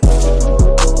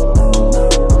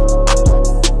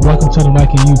welcome to the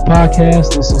Mike and You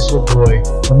podcast. This is your boy,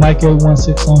 the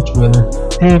Mike816 on Twitter.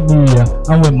 Hey, Maria,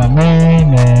 I'm with my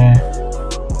man.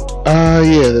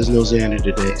 Yeah, there's no Xander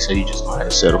today, so you just gonna have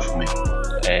to settle for me.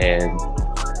 And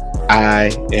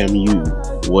I am you.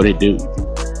 What it do?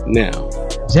 Now,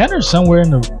 Xander's somewhere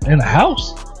in the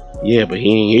house. Yeah, but he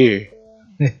ain't here.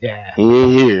 Yeah, he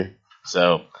ain't here.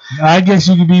 So I guess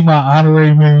you could be my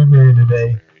honorary married man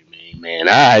today. Man,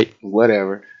 all right,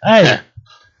 whatever. Hey,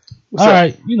 all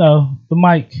right, you know the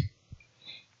Mike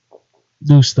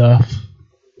do stuff.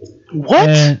 What?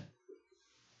 And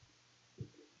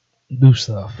do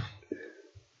stuff.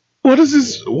 What is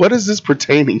this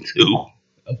pertaining to?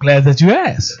 I'm glad that you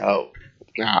asked. Oh,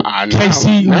 I know.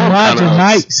 KC Roger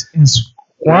Knights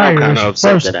Inspire's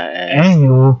first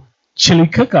annual chili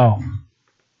cook-off.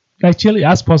 Like chili,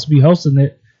 I'm supposed to be hosting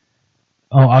it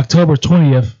on October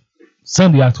 20th,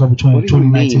 Sunday, October 20th, what do you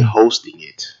 2019. mean hosting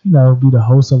it? You know, be the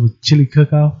host of a chili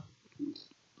cook-off.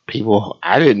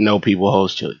 I didn't know people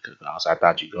host chili cook-offs. I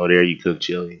thought you go there, you cook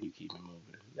chili, and you keep it moving.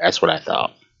 That's what I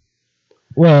thought.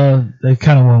 Well, they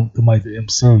kind of want the Mike to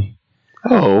MC.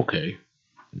 Oh, okay.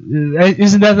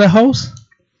 Isn't that the host?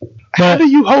 How do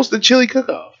you host a chili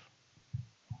cook-off?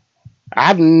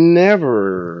 I've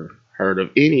never heard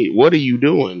of any. What are you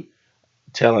doing?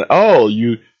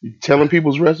 You telling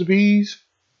people's recipes?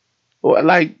 Or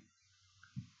like,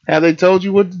 have they told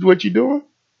you what you're doing?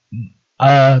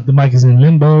 The Mike is in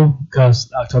limbo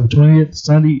because October 20th,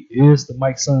 Sunday, is the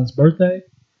Mike's son's birthday.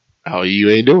 Oh, you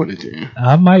ain't doing it then.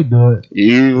 I might do it.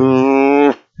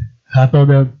 I throw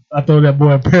that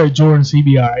boy a pair of Jordans, he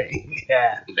be all right.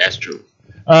 Yeah. That's true.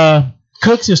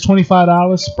 Cooks is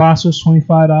 $25. Sponsors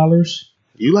 $25.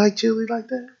 You like chili like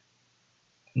that?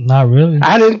 Not really.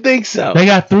 I didn't think so. They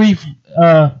got three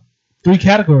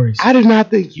categories. I did not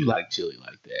think you like chili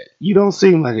like that. You don't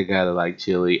seem like a guy that like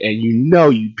chili, and you know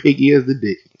you picky as the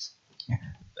dickens.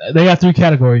 They got three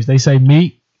categories. They say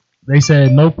meat. They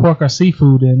said no pork or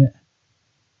seafood in it.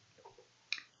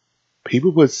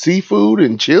 People put seafood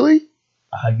in chili?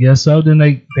 I guess so. Then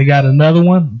they got another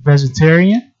one,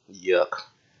 vegetarian. Yuck.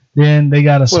 Then they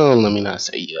got well, let me not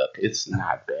say yuck. It's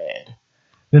not bad.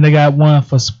 Then they got one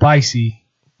for spicy,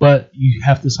 but you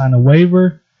have to sign a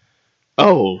waiver.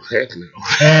 Oh, heck no.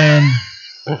 And,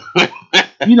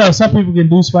 you know, some people can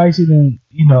do spicy, then,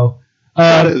 you know.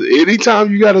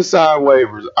 Anytime you got to sign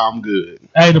waivers, I'm good.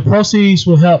 Hey, the proceeds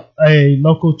will help a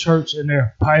local church in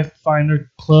their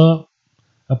Pathfinder club.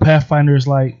 A Pathfinder is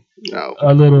like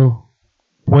a little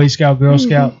Boy Scout, Girl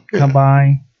Scout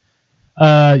combined.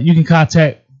 You can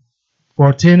contact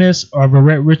for tennis or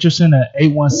Barrett Richardson at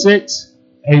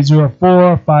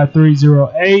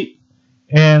 816-804-5308.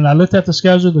 And I looked at the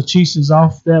schedule. The Chiefs is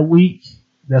off that week.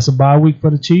 That's a bye week for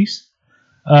the Chiefs.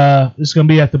 It's going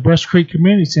to be at the Brush Creek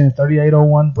Community Center,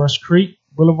 3801 Brush Creek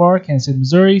Boulevard, Kansas City,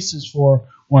 Missouri,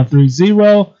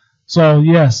 64130. So,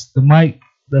 yes, the Mike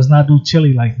does not do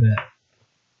chili like that.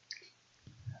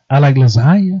 I like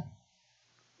lasagna.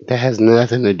 That has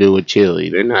nothing to do with chili.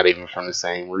 They're not even from the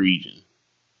same region.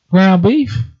 Ground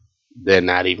beef. They're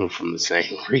not even from the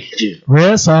same region.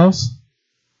 Red sauce.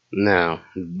 No.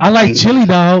 I like chili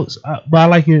dogs, but I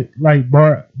like it like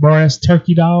bar-ass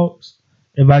turkey dogs.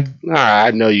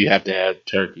 I know you have to have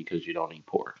turkey because you don't eat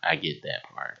pork. I get that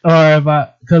part. Or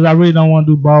because I really don't want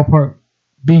to do ballpark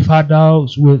beef hot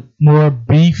dogs with more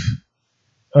beef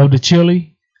of the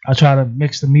chili. I try to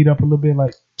mix the meat up a little bit,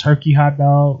 like turkey hot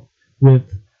dog with,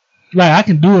 like I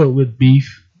can do it with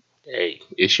beef. Hey,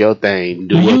 it's your thing.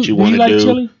 Do what you want to do.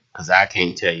 Chili? Because I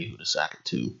can't tell you who to sock it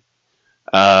to.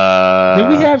 Did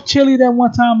we have chili that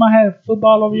one time I had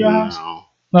football over your house?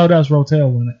 No, that was Rotel,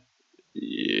 wasn't it?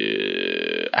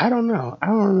 Yeah, I don't know. I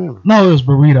don't remember. No, it was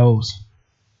burritos.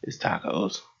 It's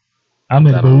tacos. I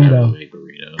made a burrito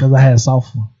because I had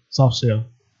soft shell.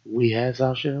 We had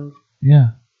soft shells?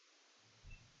 Yeah.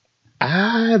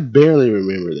 I barely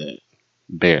remember that.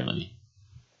 Barely.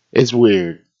 It's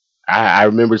weird. I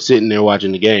remember sitting there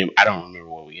watching the game. I don't remember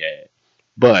what we had.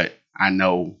 But I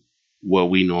know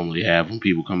what we normally have when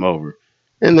people come over.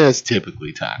 And that's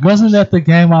typically tacos. Wasn't that the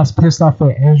game I was pissed off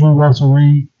at Andrew Russell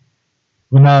Reed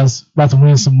when I was about to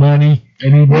win some money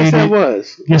and he made it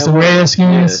against the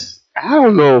Redskins? Yes. I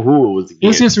don't know who it was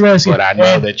against. It's just Redskins. But I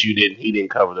know that he didn't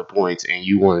cover the points and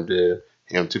you wanted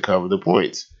him to cover the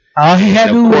points. All he had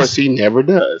to do of course, he never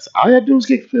does. All he had to do was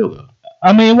kick a field goal.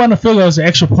 I mean, it wasn't a field goal, it was an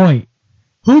extra point.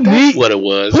 That's what it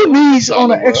was. Who needs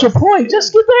on an extra point?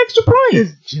 Just get the extra point.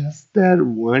 It's just that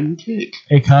one kick.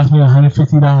 It cost me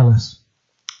 $150.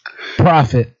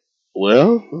 Profit.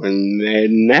 Well,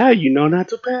 and now you know not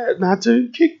to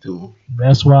kick to him.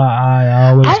 That's why I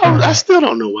always. I still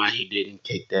don't know why he didn't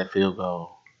kick that field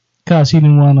goal. Because he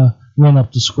didn't want to run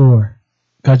up the score.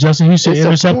 Because Justin Houston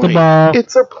intercept the ball.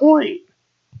 It's a point.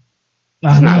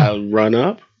 I It's know. not a run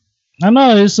up. I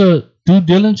know. It's a due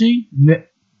diligence.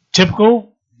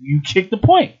 Typical. You kick the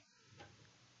point.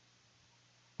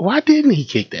 Why didn't he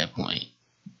kick that point?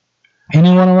 He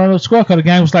didn't want to run up the score because the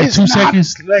game was like 2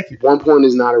 seconds left. 1 point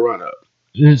is not a run up.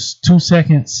 It's 2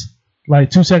 seconds.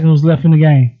 Like 2 seconds was left in the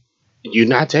game. You're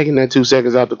not taking that 2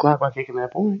 seconds off the clock by kicking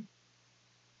that point.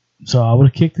 So I would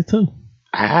have kicked it too.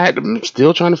 I'm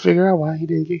still trying to figure out why he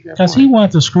didn't kick that point. Because he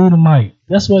wanted to screw the mic.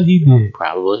 That's what he did.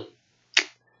 Probably.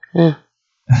 Yeah.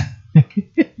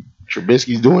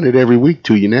 Trubisky's doing it every week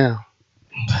to you now.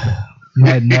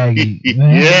 Matt Nagy.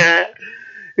 Yeah.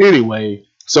 Anyway,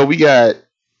 so we got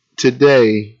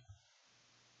today.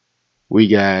 We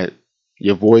got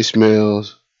your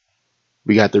voicemails.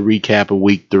 We got the recap of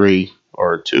week 3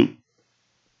 or 2.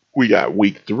 We got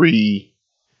week 3,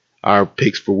 our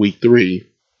picks for week 3.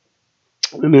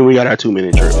 And then we got our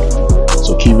 2-minute trip.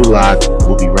 So keep it locked.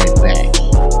 We'll be right back.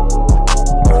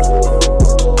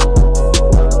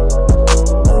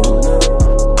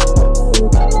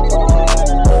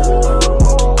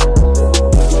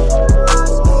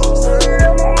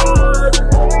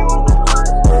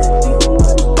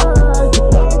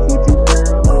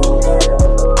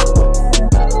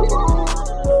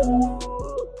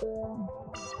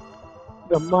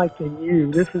 The Mike and you,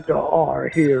 this is the R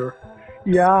here.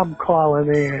 Yeah, I'm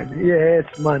calling in. Yeah,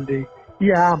 it's Monday.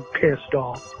 Yeah, I'm pissed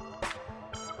off.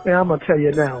 And I'm going to tell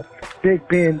you now, Big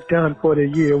Ben's done for the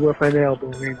year with an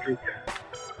elbow injury.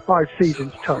 Our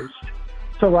season's toast.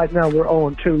 So right now we're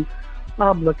 0-2.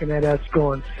 I'm looking at us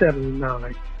going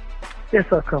 7-9.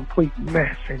 It's a complete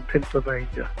mess in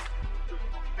Pennsylvania.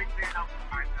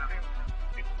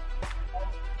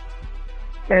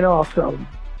 And also,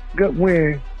 good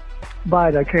win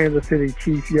by the Kansas City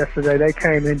Chiefs yesterday. They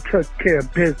came and took care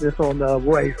of business on the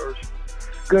Raiders.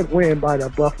 Good win by the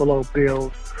Buffalo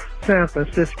Bills. San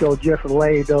Francisco just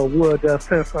laid the wood to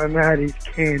Cincinnati's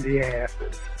candy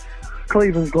asses.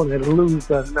 Cleveland's going to lose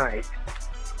the night.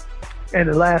 And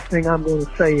the last thing I'm going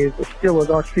to say is the Steelers,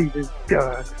 our season's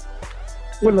done.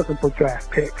 We're looking for draft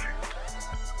picks.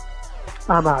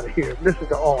 I'm out of here. This is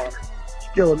the R.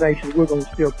 Steeler Nation, we're going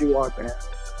to still do our best.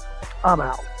 I'm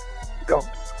out. Go.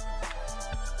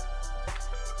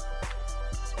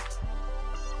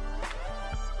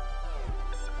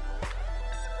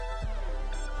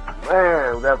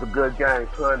 Man, that was a good game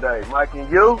Sunday. Mike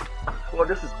and you, boy,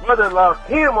 this is brother-in-law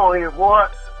Tim on here, boy.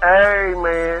 Hey,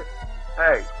 man.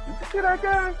 Hey, you see that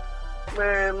game?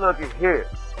 Man, look at here.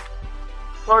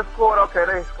 First quarter, okay,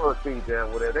 they supposed to be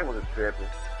down with it. They wasn't tripping.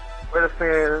 Where the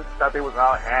fans thought they was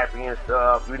all happy and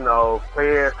stuff, you know,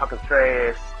 players talking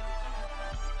trash.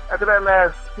 After that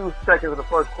last few seconds of the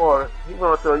first quarter, he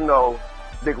went to, you know,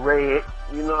 Big Red.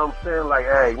 You know what I'm saying? Like,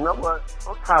 hey, you know what?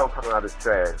 I'm tired of talking about this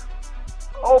trash.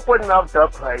 Opening up the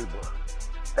playbook.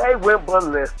 They went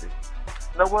ballistic.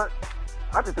 You know what?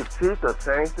 I think the Chiefs will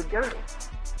change the game.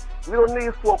 We don't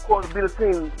need 4 quarters to beat a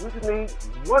team. We just need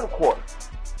 1 quarter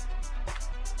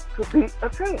to beat a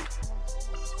team.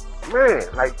 Man,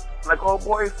 like old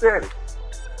boy said it.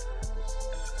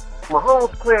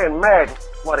 Mahomes playing Madden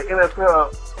while the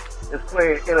NFL is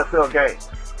playing NFL games.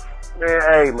 Man,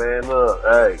 hey, man, look,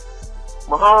 hey.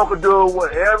 Mahomes can do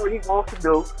whatever he wants to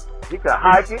do. He can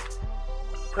hike it,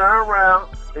 turn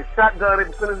around, and shotgun it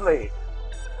between his legs.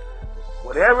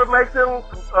 Whatever makes him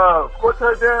score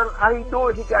touchdown, how he do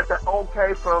it, he got the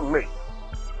okay from me.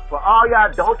 For all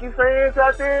y'all donkey fans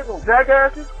out there, some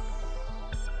jackasses,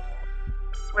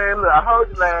 man, look, I heard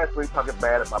you last week talking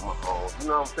bad about Mahomes. You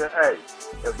know what I'm saying? Hey,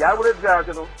 if y'all would have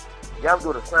drafted him, y'all would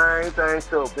do the same thing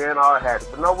too, being all happy.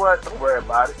 But you know what? Don't worry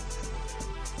about it.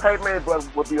 Peyton Manning brother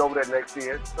will be over there next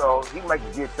year, so he might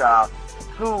get y'all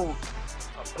to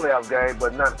a playoff game,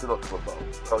 but not to the Super Bowl.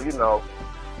 So, you know,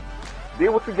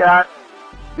 do what you got.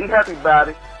 Be happy about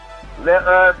it. Let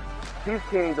us, his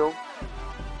kingdom,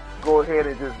 go ahead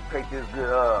and just take this good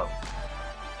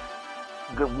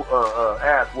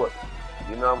ass whooping.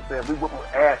 You know what I'm saying? We whoop my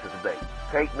asses today.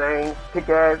 Take names, kick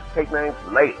ass, take names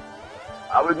later.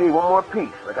 I would need one more piece,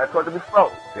 like I told you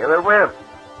before. Taylor Ramsey.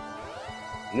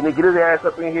 You need to get his ass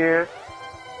up in here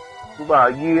for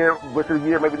about a year, rest of the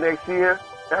year, maybe next year.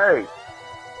 Hey,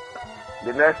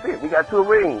 then that's it. We got 2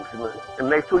 rings in the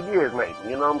next 2 years, maybe.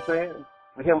 You know what I'm saying?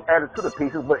 With him added to the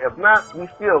pieces, but if not, we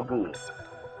still good.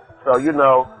 So, you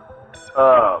know,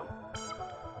 I'm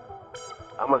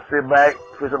going to sit back,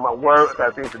 finish up my work. I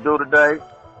got things to do today.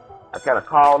 I kind of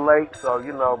called late, so,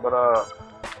 you know, but,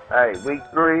 hey, week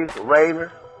 3, the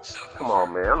Ravens. Come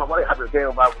on, man. I don't know why they have this game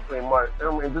about between Mark.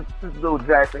 I mean, this dude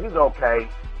Jackson, he's okay.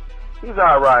 He's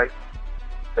all right.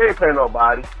 They ain't paying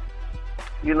nobody.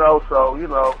 You know, so, you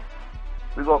know,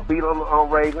 we're going to beat on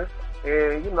Ravens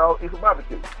and, you know, eat some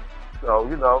barbecue. So,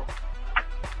 you know,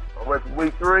 I'm ready for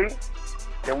week 3,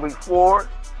 then week 4,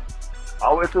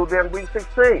 all the way through then week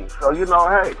 16. So, you know,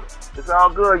 hey, it's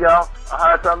all good, y'all.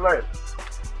 I'll have y'all later.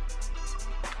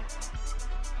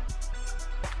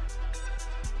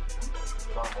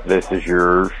 This is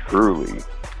yours truly.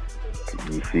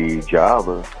 You see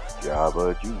Jabba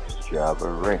Juice,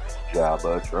 Jabba Rinks,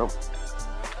 Jabba Trump.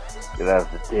 It has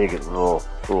the dig it little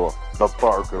the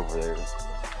bark over there.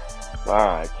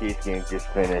 Alright, Chiefs game just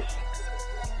finished.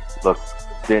 Look,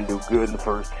 didn't do good in the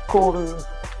first quarter.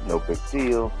 No big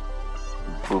deal.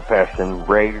 Blew past some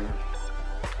Raiders.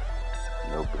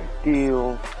 No big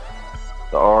deal.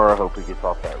 The R, I hope he gets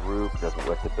off that roof, doesn't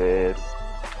wet the bed.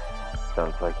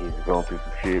 Sounds like he's going through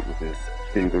some shit with his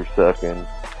Steelers sucking.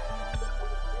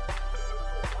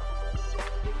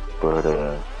 But,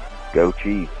 go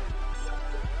Chiefs.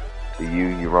 To you,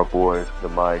 you're my boy, the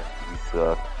Mike, you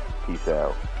suck. Peace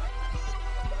out.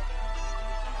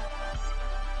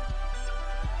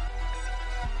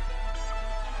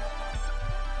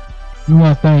 We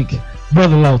want to thank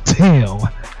Brother Low Tim,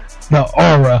 the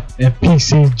Aura, and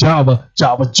PC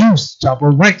Jabba Juice,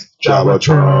 Jabba Ranks, Jabba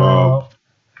Trump.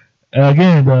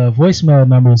 Again, the voicemail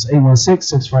number is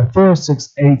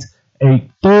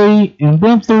 816-654-6883, and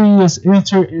them 3 is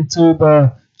entered into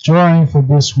the drawing for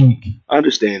this week.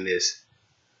 Understand this.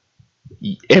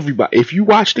 Everybody, if you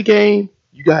watch the game,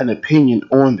 you got an opinion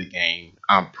on the game.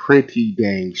 I'm pretty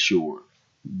dang sure.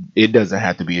 It doesn't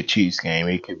have to be a Chiefs game.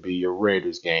 It could be a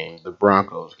Raiders game, the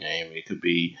Broncos game. It could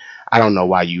be, I don't know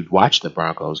why you'd watch the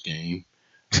Broncos game,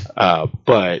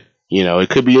 but, you know, it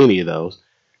could be any of those.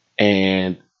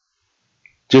 And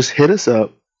just hit us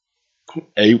up,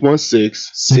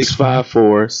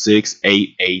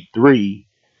 816-654-6883.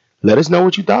 Let us know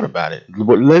what you thought about it.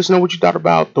 Let us know what you thought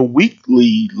about the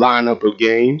weekly lineup of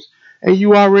games. And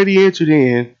you already entered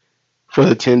in for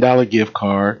the $10 gift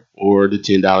card or the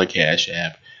 $10 Cash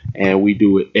App. And we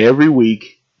do it every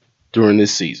week during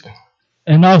this season.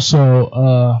 And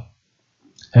also,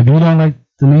 if you don't like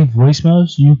to leave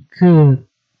voicemails, you could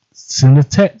send a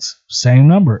text. Same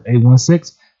number,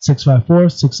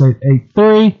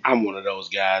 816-654-6883. I'm one of those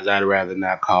guys. I'd rather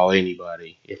not call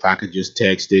anybody. If I could just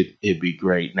text it, it'd be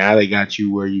great. Now they got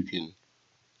you where you can.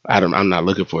 I'm not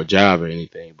looking for a job or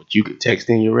anything, but you can text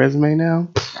in your resume now.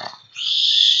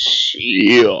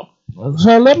 Yeah.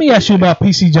 So let me ask you about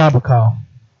PC Jabba Call.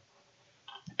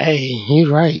 Hey, he's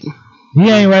right. He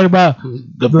ain't right about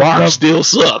the bark still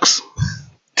sucks.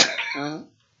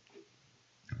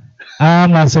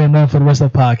 I'm not saying nothing for the rest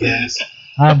of the podcast.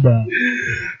 I'm done.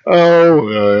 Oh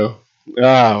well.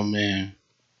 Oh man.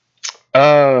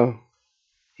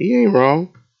 He ain't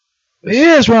wrong. He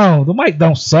is wrong. The mic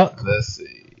don't suck. Let's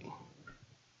see.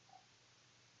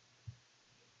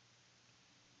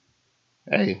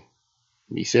 Hey,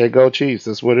 he said go Chiefs.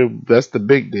 That's the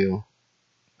big deal.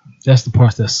 That's the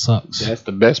part that sucks. That's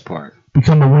the best part.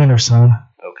 Become a winner, son.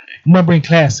 Okay. I'm gonna bring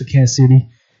class to Kansas City,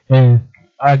 and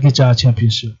I'll get y'all a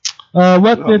championship.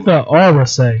 What did the Aura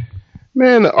say?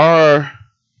 Man, the R,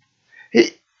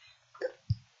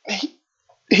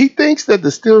 he thinks that the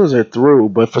Steelers are through,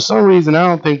 but for some reason, I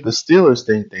don't think the Steelers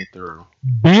think they through.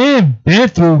 Ben been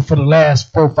through for the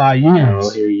last 4 or 5 years.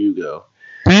 Oh, here you go.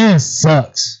 Ben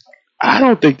sucks. I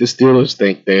don't think the Steelers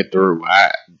think they're through.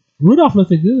 Rudolph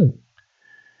looked good.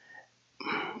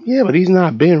 Yeah, but he's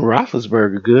not Ben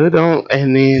Roethlisberger good.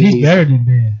 And then he's better than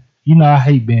Ben. You know I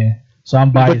hate Ben, so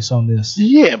I'm biased on this.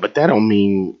 Yeah, but that don't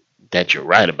mean that you're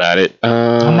right about it.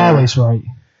 I'm always right.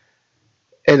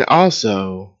 And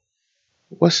also,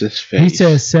 what's his face? He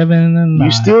said 7-9.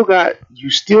 You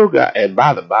still got. And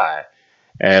by the by,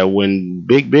 when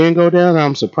Big Ben go down,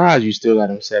 I'm surprised you still got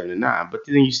him 7-9. But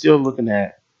then you're still looking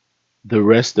at the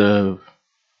rest of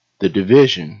the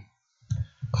division.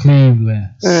 Cleveland,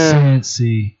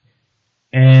 Cincy,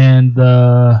 and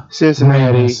Cincinnati.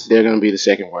 Ravens. They're going to be the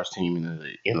second worst team in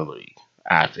the league.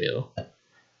 I feel.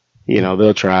 You know,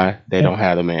 they'll try. They don't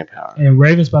have the manpower. And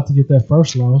Ravens about to get their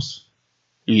first loss.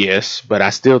 Yes, but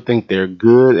I still think they're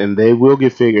good, and they will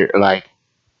get figured. Like,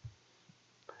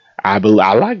 I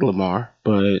like Lamar,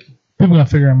 but people gonna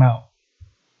figure him out.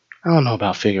 I don't know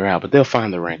about figure out, but they'll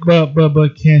find the rank. But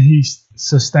can he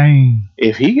sustain?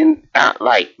 If he can,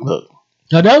 look.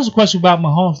 Now that was a question about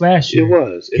Mahomes last year. It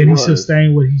was. Can he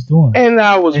sustain what he's doing? And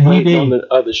I was waiting on the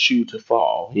other shoe to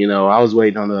fall. You know, I was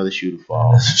waiting on the other shoe to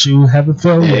fall. The shoe haven't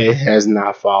fallen. It has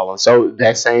not fallen. So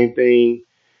that same thing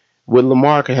with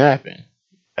Lamar can happen.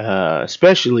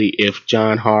 Especially if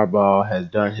John Harbaugh has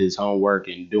done his homework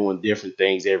and doing different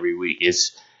things every week.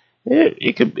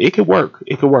 It could work.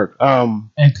 It could work. And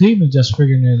Cleveland just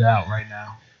figuring it out right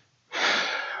now.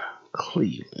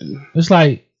 Cleveland. It's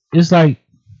like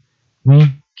when you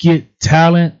get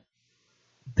talent,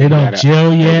 they don't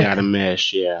gel yet. They got a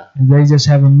mesh, yeah. And they just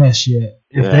haven't meshed yet.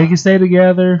 If they can stay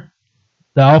together,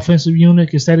 the offensive unit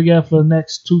can stay together for the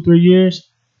next 2-3 years,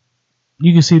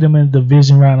 you can see them in the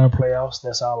division round of the playoffs.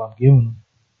 That's all I'm giving them.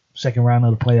 Second round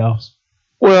of the playoffs.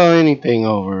 Well, anything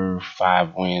over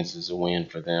 5 wins is a win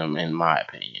for them, in my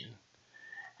opinion.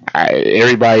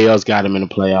 Everybody else got them in the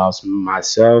playoffs.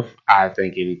 Myself, I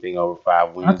think anything over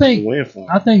 5 wins is a win for them.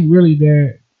 I think really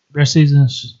their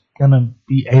season's gonna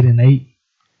be 8-8,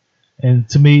 and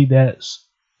to me that's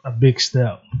a big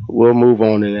step. We'll move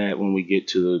on to that when we get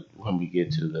to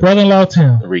the brother-in-law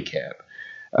Tim recap.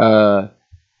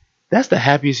 That's the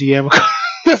happiest he ever.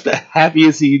 That's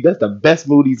the best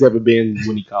mood he's ever been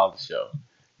when he called the show.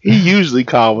 He usually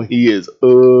calls when he is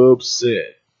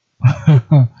upset.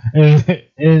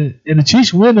 and the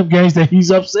Chiefs win them games that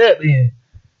he's upset in.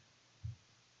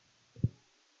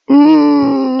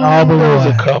 There was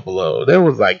a couple of. There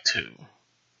was like 2.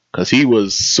 Because he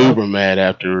was super mad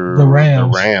after the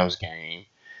Rams game.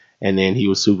 And then he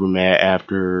was super mad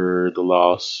after the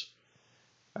loss,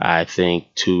 I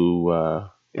think, to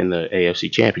in the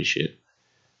AFC Championship.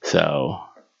 So,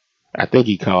 I think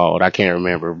he called. I can't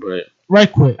remember, but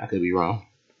right quick, I could be wrong.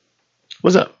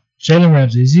 What's up? Jalen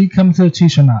Ramsey, is he coming to the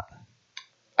Chiefs or not?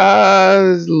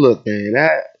 Look,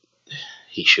 man,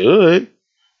 he should,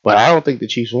 but I don't think the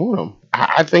Chiefs want him.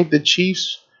 I think the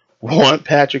Chiefs want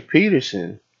Patrick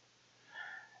Peterson.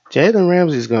 Jalen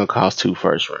Ramsey is going to cost 2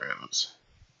 first rounds.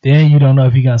 Then you don't know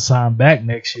if he got signed back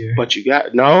next year. But if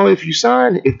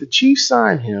the Chiefs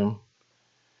sign him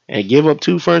and give up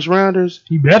 2 first rounders,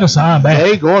 he better sign back.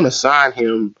 They going to sign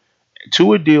him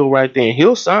to a deal right there. And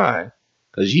he'll sign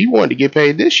because he wanted to get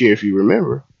paid this year, if you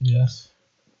remember. Yes.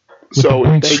 So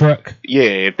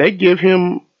if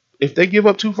they give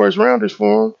up 2 first rounders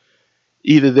for him,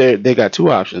 either they got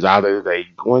 2 options. Either they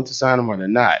going to sign him or they're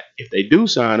not. If they do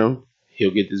sign him,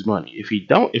 he'll get this money.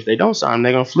 If they don't sign him,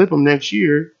 they're gonna flip him next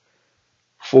year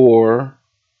for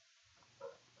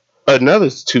another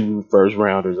 2 first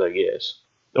rounders, I guess,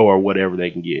 or whatever they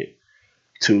can get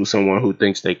to someone who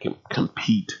thinks they can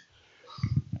compete.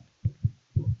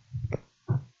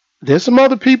 There's some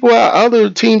other other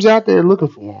teams out there looking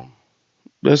for him.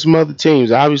 There's some other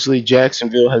teams. Obviously,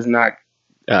 Jacksonville has not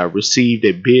received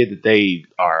a bid that they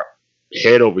are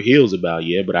head over heels about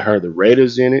yet, but I heard the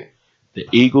Raiders in it, the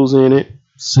Eagles in it,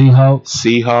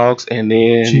 Seahawks, and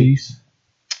then Chiefs.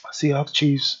 Seahawks,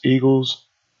 Chiefs, Eagles,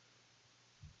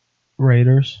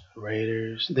 Raiders.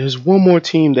 There's one more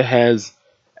team that has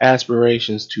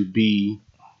aspirations to be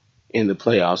in the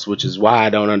playoffs, which is why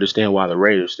I don't understand why the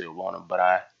Raiders still want them, but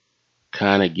I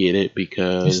kind of get it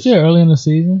because it's still early in the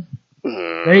season.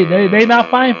 They not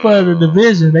fighting for the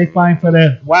division. They fighting for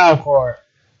that wild card.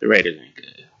 The Raiders ain't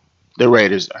good. The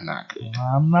Raiders are not good.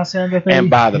 I'm not saying that they. And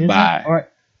by the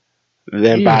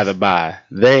by,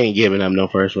 they ain't giving up no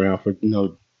first round for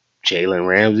no Jalen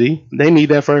Ramsey. They need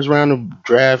that first round to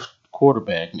draft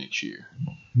quarterback next year.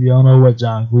 You don't know what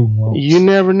John Gruden wants. You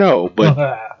never know,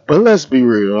 but let's be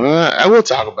real. I will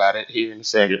talk about it here in a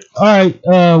second. All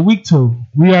right, week 2.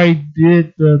 We already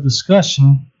did the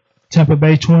discussion. Tampa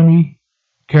Bay 20,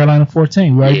 Carolina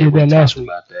 14. We already did that last week.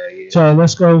 So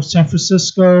let's go San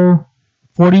Francisco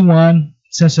 41,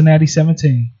 Cincinnati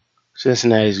 17.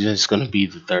 Cincinnati's just going to be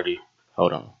the 30.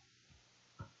 Hold on.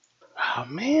 Oh,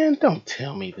 man, don't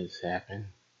tell me this happened.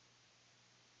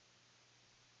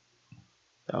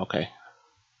 Okay.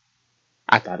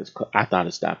 I thought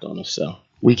it stopped on us, so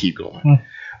we keep going.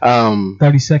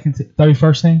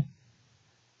 31st team?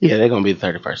 Yeah, they're gonna be the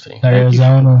 31st team.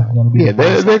 Arizona gonna be. Yeah,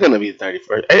 they're gonna be the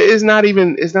 31st. It's not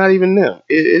even them.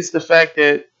 It's the fact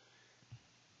that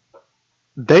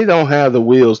they don't have the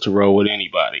wheels to roll with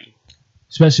anybody.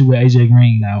 Especially with AJ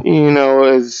Green now. You know,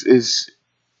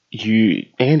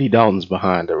 Andy Dalton's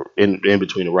behind in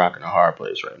between the rock and the hard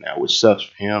place right now, which sucks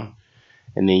for him.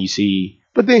 And then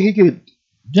but then he could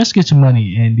just get your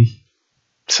money, Andy.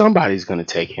 Somebody's gonna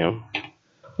take him.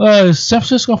 San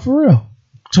Francisco for real.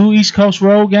 2 East Coast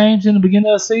road games in the beginning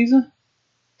of the season.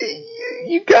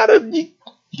 You gotta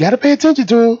pay attention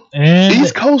to them. And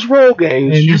East Coast road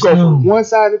games. You go from one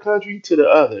side of the country to the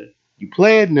other. You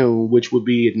play at noon, which would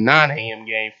be a 9 a.m.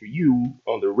 game for you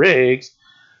on the regs.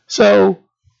 So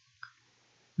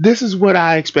this is what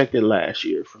I expected last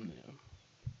year from them.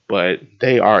 But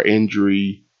they are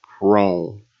injury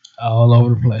prone. All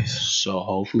over the place. So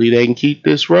hopefully they can keep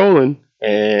this rolling.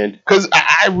 And because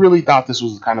I really thought this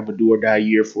was kind of a do or die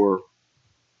year for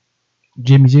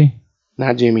Jimmy G.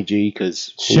 Not Jimmy G,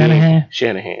 because Shanahan,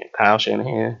 Kyle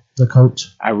Shanahan. the coach.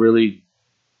 I really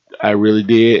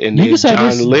did. And You then can say John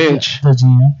this, Lynch. the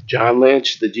GM. John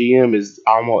Lynch, the GM,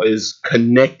 is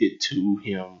connected to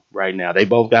him right now. They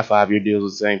both got 5-year deals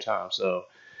at the same time. So,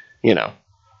 Anyway.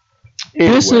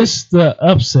 This is the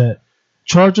upset.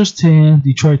 Chargers 10,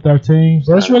 Detroit 13.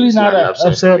 So it's really not an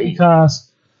upset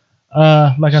because,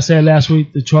 like I said last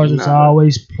week, the Chargers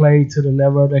always play to the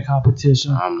level of their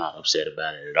competition. I'm not upset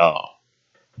about it at all.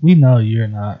 We know you're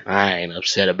not. I ain't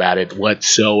upset about it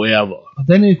whatsoever. But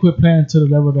they need to quit playing to the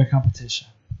level of their competition.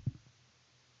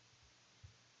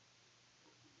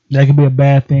 That could be a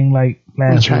bad thing like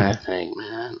last week. I'm trying to think,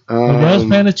 man. If they was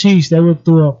playing the Chiefs, they would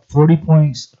throw up 40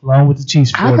 points along with the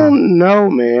Chiefs. 40. I don't know,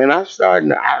 man. I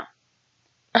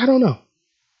don't know.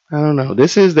 I don't know.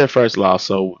 This is their first loss,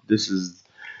 so this is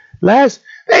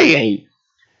they ain't.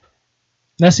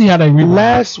 Let's see how they rebound.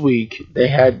 Last week they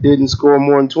didn't score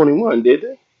more than 21, did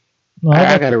they? No,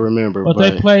 I gotta remember. But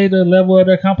they played the level of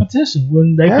their competition.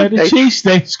 When they played the Chiefs,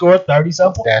 they scored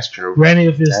 30-something. That's true. Granted,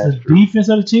 if it's the defense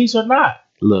of the Chiefs or not.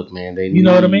 Look, man, you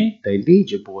know what I mean? They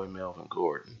need your boy Melvin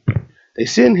Gordon. They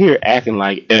sitting here acting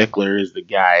like Eckler is the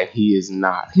guy. He is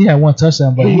not. He had one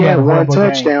touchdown, but he had one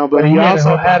touchdown, but he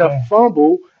also had a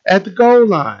fumble at the goal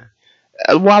line.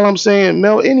 While I'm saying,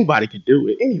 anybody could do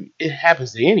it. It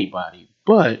happens to anybody.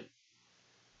 But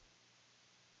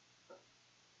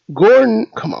Gordon,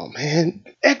 come on, man.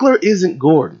 Eckler isn't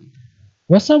Gordon.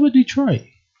 What's up with Detroit?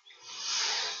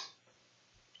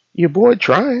 Your boy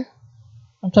trying.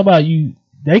 I'm talking about you.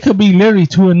 They could be literally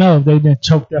 2-0 if they didn't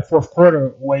choke that fourth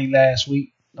quarter away last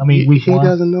week. Week 1. He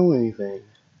doesn't know anything.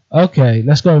 Okay,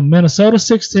 let's go. Minnesota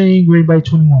 16, Green Bay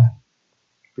 21.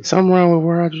 Is something wrong with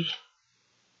Rodgers?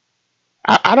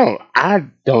 I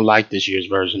don't like this year's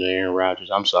version of Aaron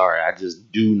Rodgers. I'm sorry. I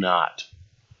just do not.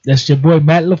 That's your boy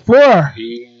Matt LaFleur.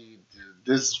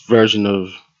 This version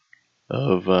of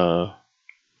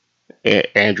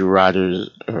Andrew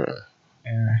Rodgers.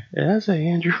 Did I say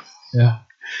Andrew? Yeah.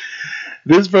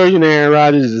 This version of Aaron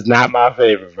Rodgers is not my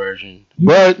favorite version,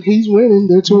 but he's winning.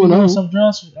 They're 2-0. Some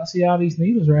drugs. I see all these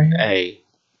needles right here. Hey,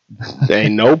 there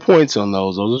ain't no points on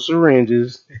those. Those are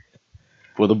syringes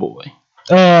for the boy.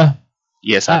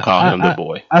 Yes, I call him the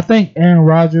boy. I think Aaron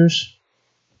Rodgers.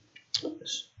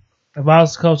 If I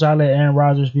was the coach, I'd let Aaron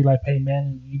Rodgers be like, "Hey,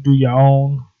 man, you do your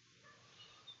own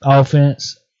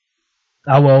offense."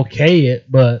 I will okay it,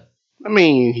 but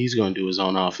he's going to do his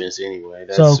own offense anyway.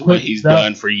 That's what he's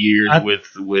done for years with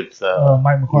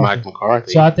Mike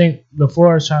McCarthy. So I think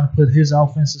LaFleur is trying to put his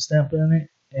offensive stamp in it,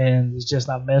 and it's just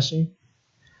not meshing.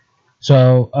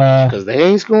 So because they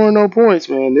ain't scoring no points,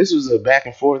 man. This was a back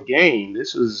and forth game.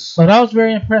 But I was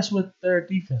very impressed with their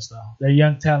defense, though. Their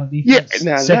young talent defense.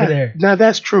 Yeah, now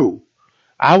that's true.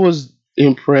 I was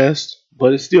impressed,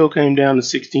 but it still came down to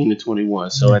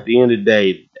 16-21. So at the end of the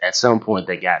day, at some point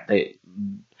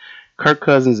Kirk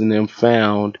Cousins and them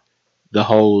found the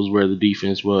holes where the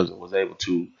defense was and was able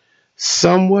to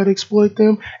somewhat exploit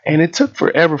them. And it took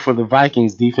forever for the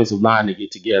Vikings defensive line to get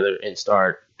together and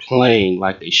start playing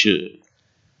like they should.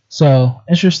 So,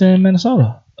 interesting in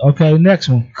Minnesota. Okay, next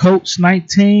one. Colts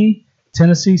 19,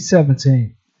 Tennessee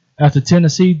 17. After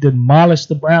Tennessee demolished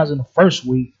the Browns in the first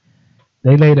week,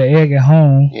 they laid an egg at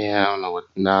home. Yeah, I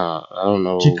don't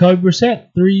know. Jacoby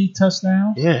Brissett, 3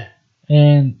 touchdowns. Yeah.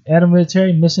 And Adam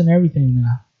Vinatieri missing everything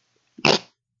now.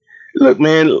 Look,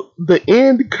 man, the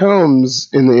end comes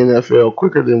in the NFL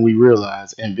quicker than we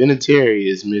realize, and Vinatieri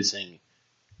is missing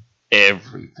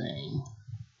everything.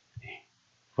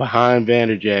 Behind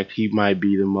Vanderjagt, he might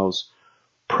be the most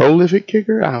prolific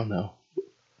kicker. I don't know.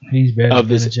 He's better than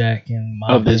Vanderjagt in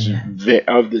my opinion.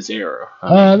 Of this era.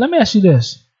 Let me ask you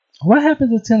this: what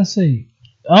happened to Tennessee?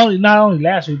 Not only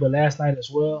last week, but last night as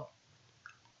well.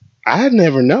 I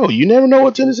never know. You never know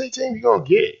what Tennessee team you're gonna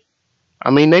get.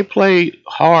 They played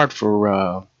hard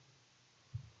for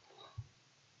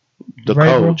the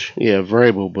Vrabel? coach. Yeah,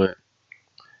 Vrabel, but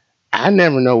I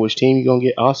never know which team you're gonna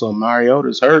get. Also,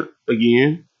 Mariota's hurt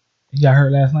again. He got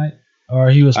hurt last night? Or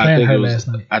he was playing hurt last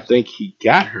night? I think he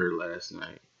got hurt last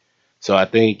night. So I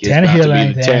think it's Tannehill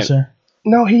ain't the answer.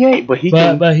 No, he ain't, but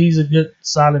But he's a good,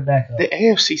 solid backup. The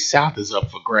AFC South is up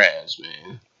for grabs,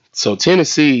 man. So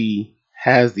Tennessee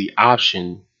has the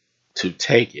option to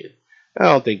take it. I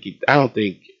don't think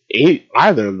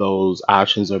either of those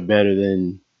options are better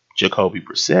than Jacoby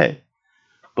Brissett.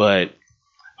 But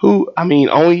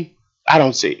I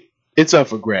don't see it. It's up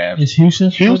for grabs. Is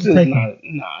Houston's Houston's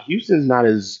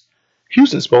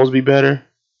supposed to be better.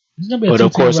 But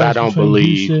of course I don't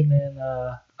believe in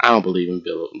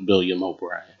William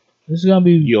O'Brien. This is gonna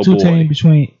be two teams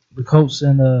between the Colts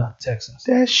and the Texans.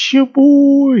 That's your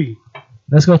boy.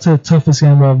 Let's go to the toughest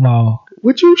game of them all.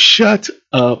 Would you shut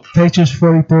up? Patriots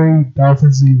 43,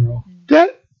 Dolphins 0.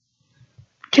 That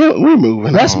can't. We're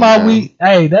moving. That's on, my man. week.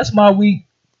 Hey, that's my week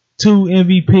 2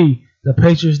 MVP. The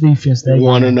Patriots defense. They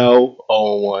 1-0,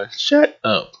 0-1. Shut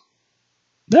up.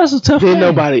 That's a tough Didn't game.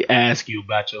 nobody ask you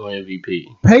about your MVP.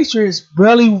 Patriots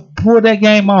barely pulled that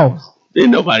game off.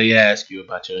 Didn't nobody ask you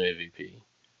about your MVP.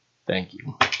 Thank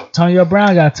you. Antonio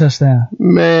Brown got a touchdown.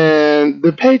 Man,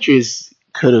 the Patriots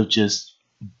could have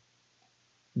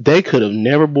they could have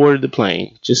never boarded the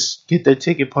plane. Just get their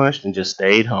ticket punched and just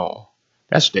stayed home.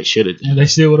 That's what they should have done. And they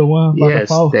still would have won by Yes,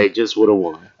 default. they just would have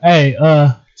won. Hey,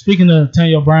 speaking of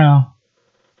Antonio Brown,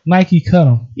 Nike cut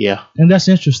him. Yeah. And that's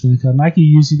interesting because Nike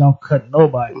usually don't cut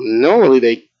nobody. Normally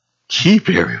they keep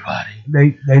everybody.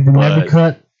 They never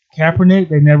cut Kaepernick.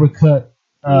 They never cut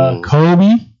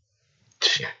Kobe.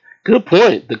 Good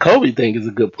point. The Kobe thing is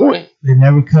a good point. They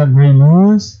never cut Ray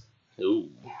Lewis. Ooh.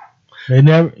 They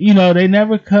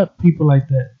never cut people like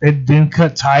that. They didn't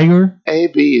cut Tiger.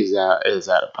 AB is out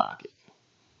of pocket.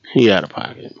 He out of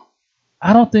pocket.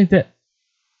 I don't think that.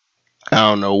 I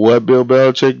don't know what Bill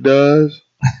Belichick does.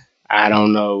 I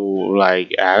don't know. I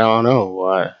don't know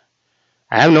what.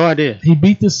 I have no idea. He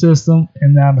beat the system,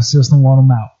 and now the system want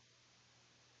him out.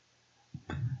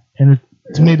 And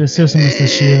to me, the system is the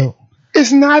shield.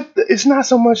 It's not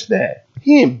so much that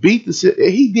he didn't beat the system.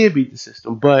 He did beat the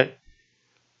system, but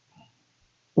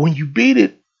when you beat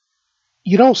it,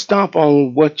 you don't stomp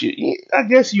on I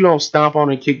guess you don't stomp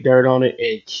on and kick dirt on it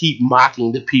and keep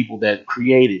mocking the people that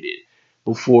created it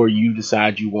before you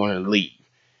decide you want to leave.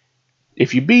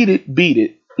 If you beat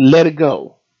it, let it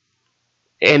go.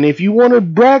 And if you want to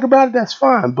brag about it, that's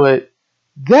fine. But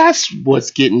that's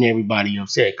what's getting everybody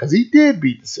upset because he did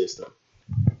beat the system.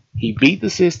 He beat the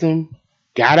system,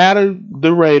 got out of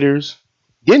the Raiders,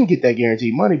 didn't get that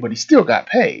guaranteed money, but he still got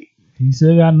paid. He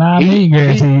still got $9 million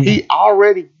guaranteed. He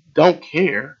already don't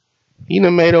care. He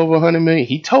done made over $100 million.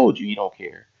 He told you he don't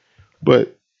care.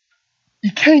 But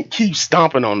you can't keep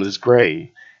stomping on this grave.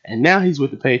 And now he's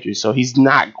with the Patriots, so he's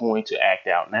not going to act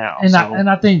out now. And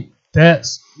I think that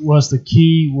was the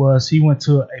key. Was he went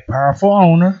to a powerful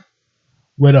owner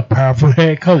with a powerful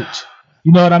head coach.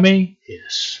 You know what I mean?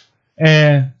 Yes.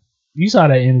 And you saw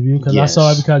that interview because Yes. I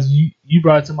saw it because you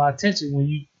brought it to my attention when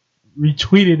you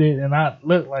retweeted it, and I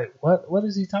looked like, what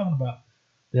is he talking about?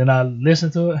 Then I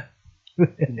listened to it.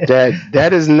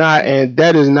 that is not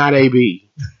AB.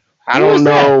 I don't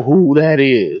know who that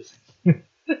is.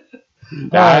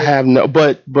 I have no,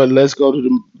 but let's go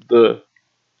to the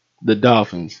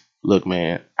Dolphins. Look,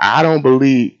 man, I don't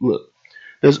believe. Look,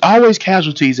 there's always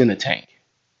casualties in a tank.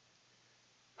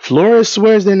 Flores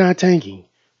swears they're not tanking,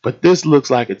 but this looks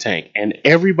like a tank, and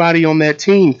everybody on that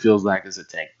team feels like it's a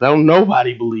tank. Don't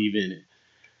nobody believe in it.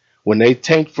 When they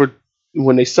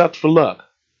sucked for luck,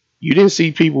 you didn't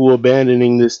see people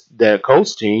abandoning that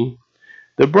coach team.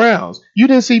 The Browns, you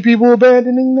didn't see people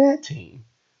abandoning that team,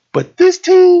 but this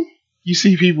team. You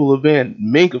see people abandon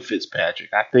Minka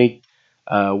Fitzpatrick. I think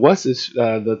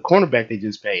the cornerback they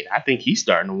just paid. I think he's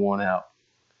starting to worn out.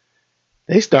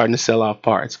 They starting to sell off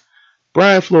parts.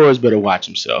 Brian Flores better watch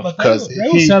himself because they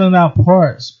were selling out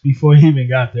parts before he even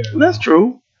got there. That's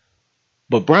true.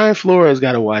 But Brian Flores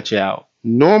got to watch out.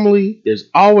 Normally, there's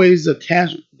always the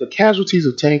casualties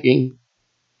of tanking.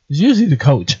 It's usually the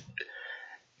coach.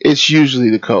 It's usually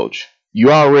the coach.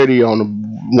 You already on the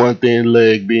one thin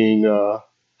leg being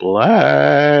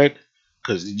black,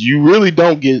 because you really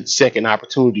don't get second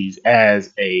opportunities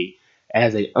as a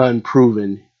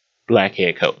unproven black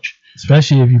head coach.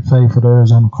 Especially if you play for the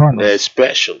Arizona Cardinals.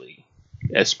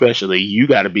 Especially you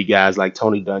got to be guys like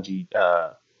Tony Dungy,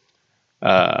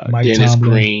 Mike Dennis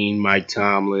Tomlin. Green, Mike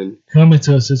Tomlin. Come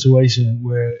into a situation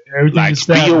where everything is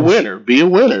established. Be a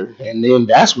winner, and then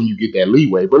that's when you get that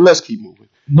leeway. But let's keep moving.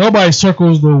 Nobody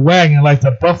circles the wagon like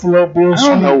the Buffalo Bills. I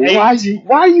don't know why you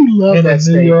love and that the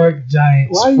statement. New York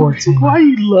Giants 14. Why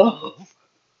you love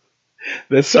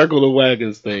that circle the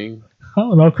wagons thing? I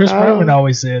don't know. Chris Berman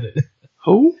always said it.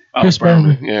 Who? Chris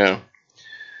Berman. Yeah.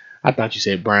 I thought you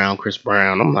said Brown, Chris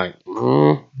Brown. I'm like,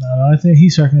 No, I think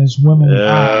he's circling his women with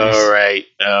eyes. All right.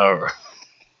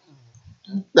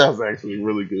 That was actually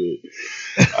really good.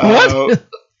 What?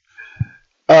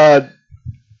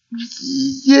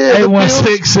 Yeah.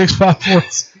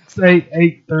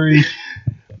 816-654-6883.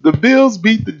 The Bills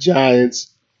beat the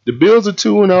Giants. The Bills are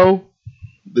 2-0.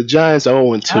 The Giants are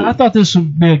 0-2. I thought this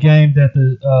would be a game that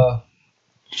the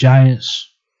Giants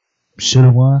should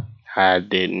have won. I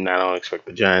didn't. I don't expect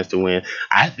the Giants to win.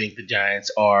 I think the Giants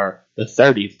are the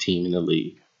 30th team in the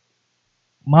league.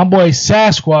 My boy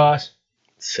Sasquatch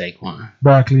Saquon.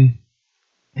 Barkley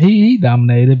He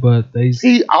dominated, but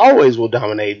He always will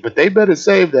dominate, but they better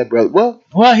save that brother.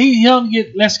 Well, he only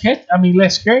get less catch. I mean,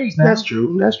 less carries now. That's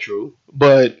true. That's true.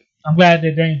 But I'm glad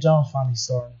that Daniel Jones finally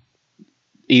started.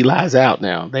 Eli's out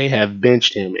now. They have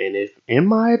benched him, and if, in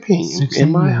my opinion, 16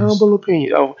 in my years. humble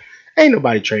opinion, ain't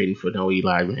nobody trading for no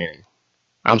Eli Manning.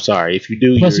 I'm sorry. If you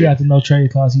do, Plus, he got the no trade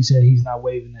clause. He said he's not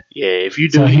waiving it. yeah. If you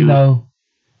do, So he know.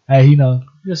 Hey, he know.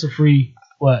 Just a free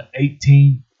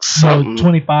 18, something.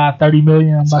 25, 30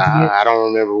 million. I'm about to get. I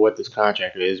don't remember what this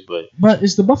contract is, but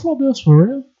It's the Buffalo Bills for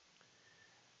real.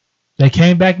 They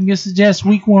came back against the Jets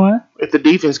week 1. if the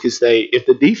defense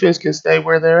can stay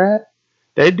where they're at,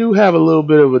 they do have a little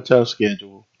bit of a tough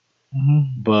schedule.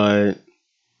 Mm-hmm. But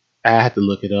I have to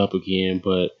look it up again.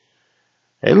 But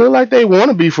they look like they want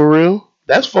to be for real.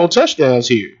 That's 4 touchdowns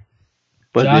here.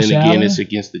 But Josh then again, Allen? it's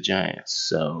against the Giants,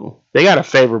 so they got a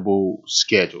favorable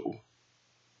schedule.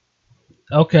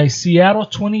 Okay, Seattle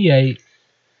 28,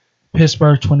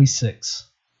 Pittsburgh 26.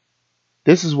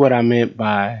 This is what I meant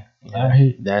by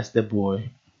That's the boy.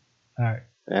 All right.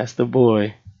 That's the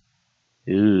boy.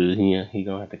 Ooh, he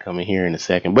gonna have to come in here in a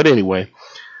second. But anyway,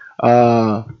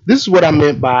 this is what I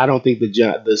meant by I don't think the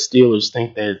Steelers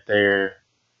think that they're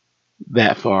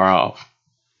that far off.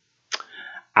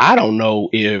 I don't know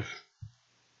if,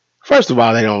 first of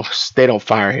all, they don't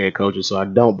fire head coaches, so I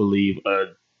don't believe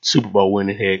a Super Bowl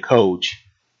winning head coach,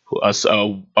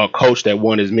 a coach that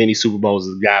won as many Super Bowls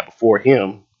as the guy before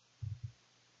him,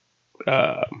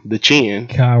 the Chin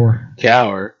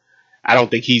Cowher. I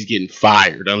don't think he's getting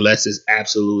fired unless it's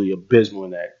absolutely abysmal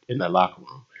in that locker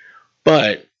room.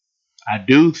 But I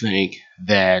do think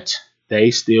that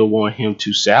they still want him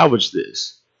to salvage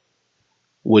this,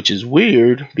 which is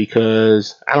weird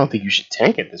because I don't think you should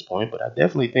tank at this point, but I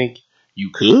definitely think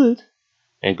you could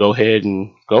and go ahead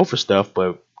and go for stuff.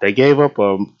 But they gave up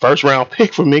a first round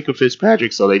pick for Minka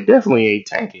Fitzpatrick, so they definitely ain't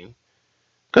tanking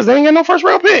because they ain't got no first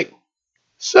round pick.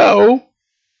 So.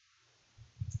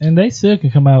 And they still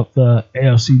can come out the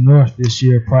AFC North this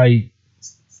year, probably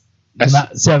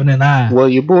 7-9. Well,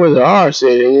 your boy the R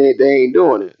said they ain't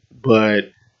doing it,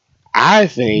 but I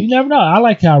think you never know. I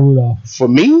like Kyle Rudolph. For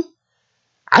me,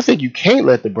 I think you can't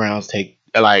let the Browns take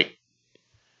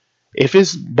if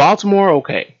it's Baltimore,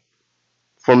 okay,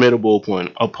 formidable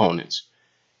opponents.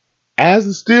 As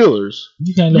the Steelers,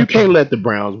 you can't let the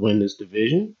Browns win this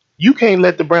division. You can't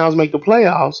let the Browns make the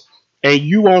playoffs, and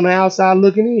you on the outside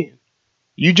looking in.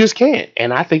 You just can't,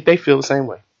 and I think they feel the same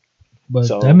way. But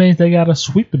that means they got to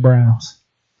sweep the Browns.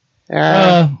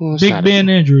 Big Ben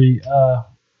injury.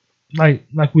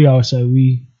 Like we always say,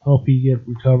 we hope he get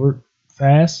recovered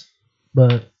fast,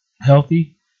 but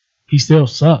healthy. He still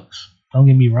sucks. Don't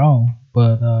get me wrong,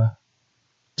 but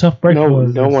tough break.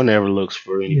 No one ever looks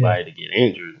for anybody to get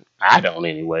injured. I don't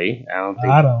anyway. I don't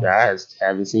think guys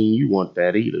haven't seen you want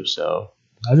that either. So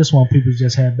I just want people to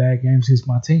just have bad games against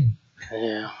my team.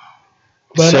 Yeah.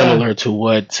 But, similar to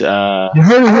what you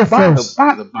heard it here first.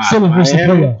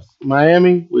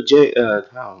 Miami with Jay. I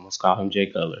almost call him Jay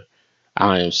Cutler.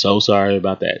 I am so sorry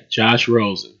about that. Josh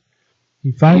Rosen.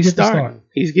 He finally gets the start.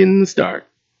 He's getting the start.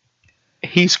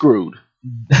 He's screwed.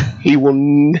 He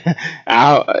will.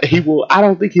 I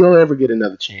don't think he'll ever get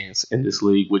another chance in this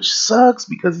league, which sucks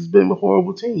because he's been with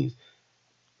horrible teams.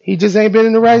 He just ain't been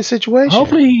in the right situation.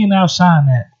 Hopefully, he can outshine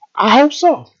that. I hope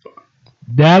so.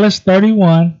 Dallas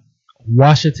 31.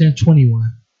 Washington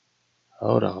 21.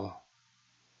 Hold on.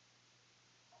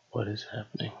 What is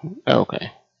happening?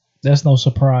 Okay. That's no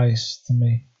surprise to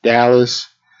me. Dallas.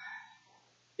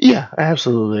 Yeah,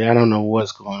 absolutely. I don't know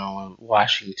what's going on with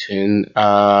Washington.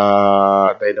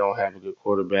 They don't have a good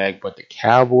quarterback, but the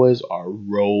Cowboys are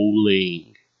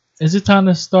rolling. Is it time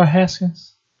to start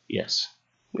Haskins? Yes.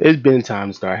 It's been time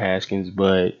to start Haskins,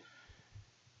 but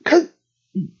I'm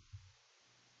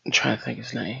trying to think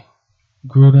his name.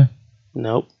 Gruden.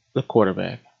 Nope, the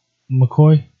quarterback.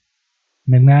 McCoy?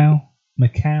 McCown?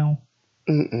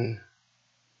 He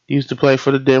used to play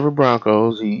for the Denver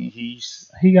Broncos. He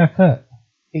got cut.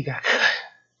 He got cut.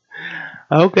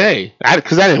 Okay,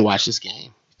 because I didn't watch this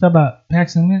game. You talking about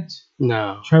Paxton Lynch?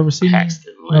 No. Trevor Siemian?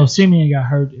 Paxton Lynch. No, Siemian got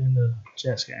hurt in the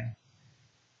Jets game.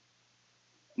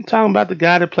 I'm talking about the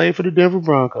guy that played for the Denver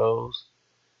Broncos.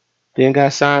 Then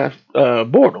got signed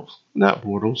Bortles. Not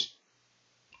Bortles.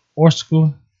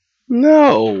 Orskula?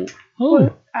 No.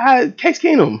 Who? Case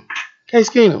Keenum.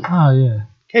 Oh, yeah.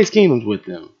 Case Keenum's with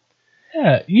them.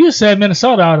 Yeah, you said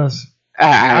Minnesota. I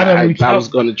was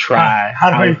going to try. How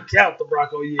do we count the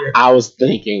Bronco year? I was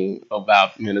thinking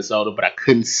about Minnesota, but I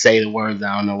couldn't say the words.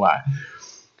 I don't know why.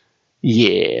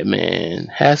 Yeah, man.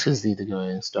 Haskins needs to go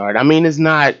ahead and start. I mean, it's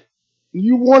not.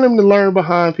 You want him to learn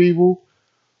behind people,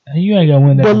 You ain't gonna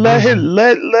win that. But let division. him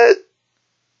let.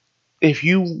 If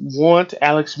you want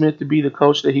Alex Smith to be the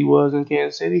coach that he was in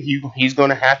Kansas City, he's going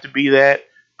to have to be that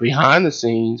behind the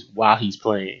scenes while he's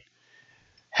playing.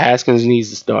 Haskins needs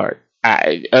to start.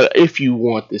 If you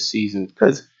want this season,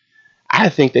 because I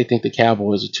think they think the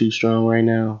Cowboys are too strong right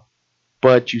now.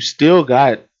 But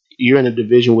you're in a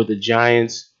division with the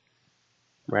Giants,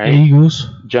 right? Eagles.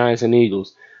 Giants and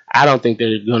Eagles. I don't think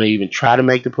they're going to even try to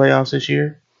make the playoffs this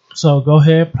year. So go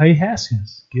ahead, play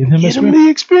Haskins. Get him the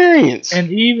experience.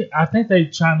 And even I think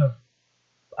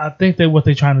what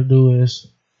they're trying to do is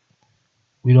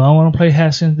we don't want to play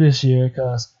Haskins this year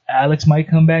because Alex might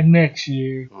come back next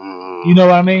year. You know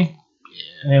what I mean?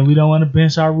 Yeah. And we don't want to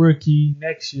bench our rookie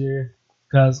next year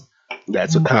because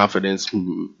that's a confidence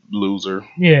loser.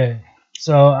 Yeah.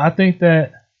 So I think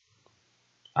that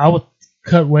I would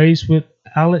cut ways with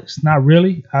Alex. Not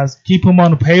really. I keep him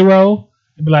on the payroll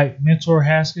and be like mentor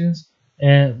Haskins,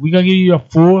 and we're gonna give you a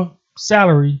full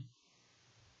salary.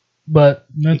 But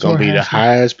mentor He's gonna be Haskins the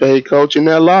highest paid coach in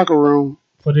that locker room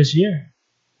for this year.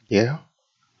 Yeah.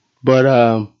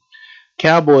 But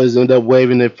Cowboys end up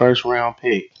waiving their first round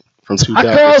pick from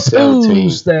 2017.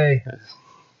 Tuesday.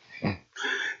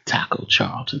 Taco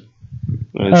Charlton.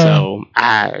 And so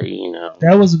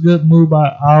that was a good move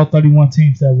by all 31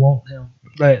 teams that want him.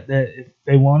 That if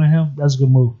they wanted him, that's a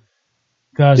good move.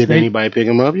 Did anybody pick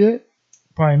him up yet?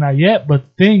 Probably not yet. But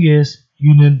the thing is,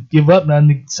 you didn't give up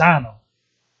nothing to sign him.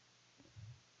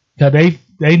 Because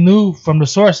they knew from the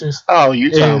sources. Oh,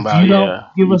 you're talking about, if you don't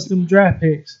give us them draft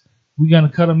picks, we're going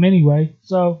to cut them anyway.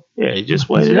 So yeah, just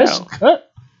wait it out.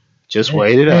 Cut. Just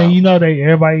wait it out. And you know,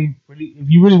 everybody, if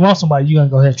you really want somebody, you're going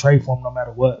to go ahead and trade for them no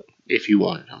matter what. If you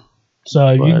wanted him. So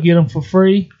if you can get them for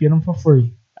free, get them for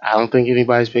free. I don't think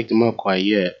anybody's picked him up quite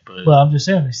yet. But well, I'm just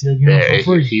saying, they still get him for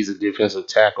free. He's a defensive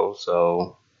tackle,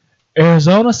 so.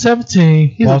 Arizona 17.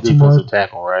 He's Baltimore, a defensive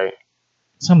tackle, right?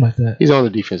 Something like that. He's on the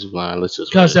defensive line. Let's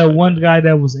just. Because that one guy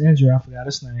that was injured, I forgot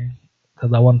his name.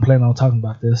 Because I wasn't planning on talking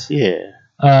about this.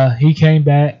 Yeah. He came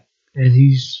back, and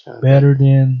he's better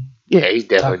than. Yeah, he's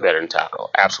definitely better than Taco.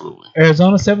 Absolutely.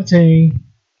 Arizona 17.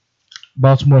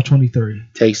 Baltimore 23.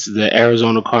 Takes the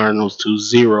Arizona Cardinals to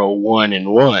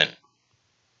 0-1-1.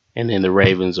 And then the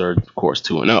Ravens are, of course,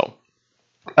 2-0.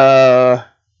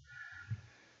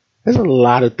 There's a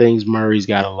lot of things Murray's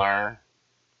got to learn.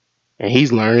 And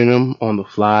he's learning them on the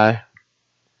fly.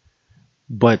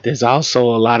 But there's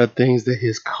also a lot of things that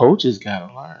his coaches got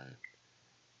to learn.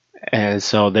 And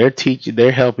so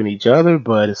they're helping each other,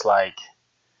 but it's like.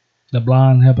 The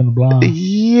blind helping the blind.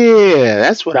 Yeah,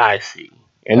 that's what I see.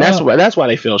 And that's why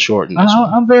they fell short in this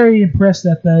one. I'm very impressed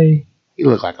that they. He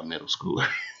looked like a middle schooler.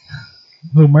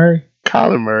 Who, Murray?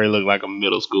 Colin Murray looked like a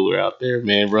middle schooler out there,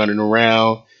 man, running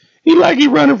around. He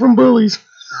running from bullies.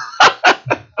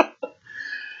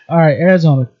 All right,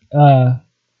 Arizona.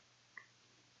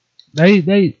 They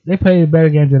played a better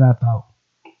game than I thought.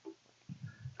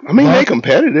 I mean, they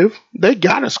competitive. They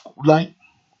got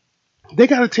they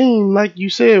got a team, like we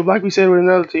said with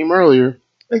another team earlier.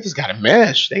 They just got to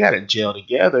mesh. They got to gel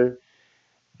together.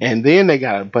 And then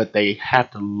but they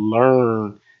have to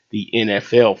learn the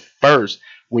NFL first.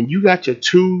 When you got your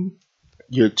two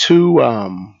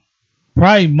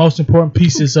probably most important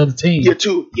pieces of the team. Your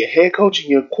head coach and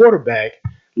your quarterback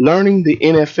learning the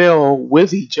NFL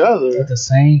with each other at the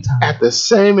same time. At the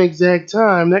same exact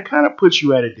time, that kind of puts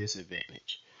you at a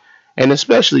disadvantage. And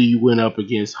especially you went up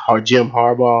against Jim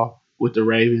Harbaugh with the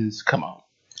Ravens. Come on.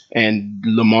 And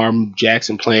Lamar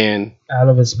Jackson playing out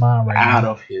of his mind right now. Out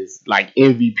of his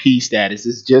MVP status.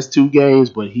 It's just 2 games,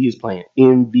 but he is playing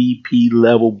MVP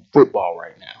level football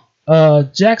right now.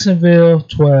 Jacksonville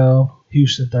 12,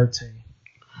 Houston 13.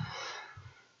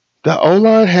 The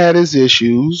O-line had his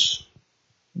issues,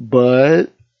 but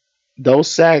a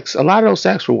lot of those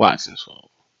sacks were Watson's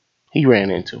fault. He ran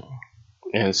into them.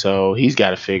 And so he's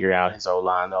got to figure out his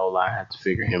O-line. The O-line had to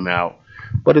figure him out.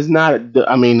 But it's not,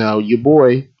 your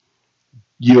boy,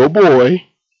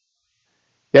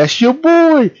 that's your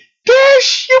boy.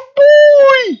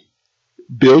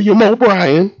 Billiam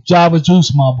O'Brien. Java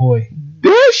Juice, my boy.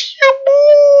 That's your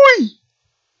boy.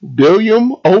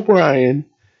 Billiam O'Brien.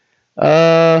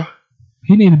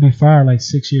 He needed to be fired like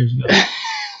 6 years ago.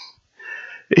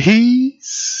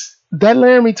 That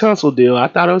Laramie Tunsil deal, I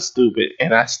thought it was stupid,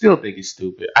 and I still think it's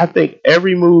stupid. I think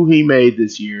every move he made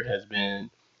this year has been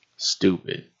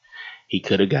stupid. He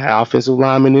could have got offensive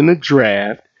linemen in the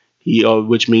draft,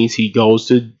 which means he goes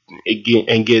to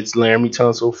and gets Laramie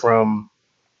Tunsil from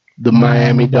the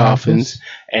Miami Dolphins,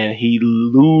 and he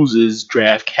loses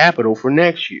draft capital for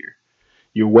next year.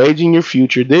 You're waging your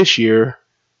future this year.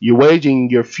 You're waging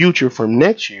your future from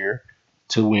next year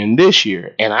to win this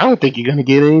year. And I don't think you're going to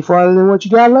get any farther than what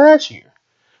you got last year.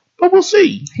 But we'll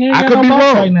see. He ain't I got could no be boss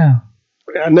wrong. right now.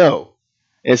 I know.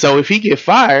 And so if he get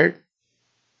fired,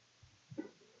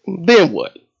 then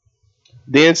what?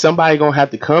 Then somebody going to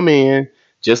have to come in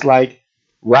just like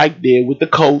Reich did with the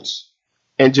Colts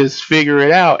and just figure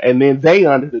it out. And then they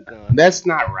under the gun. That's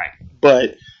not right.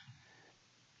 But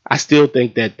I still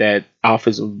think that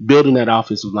building that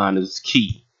offensive line is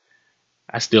key.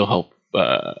 I still hope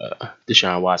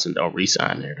Deshaun Watson don't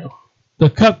re-sign there, though. The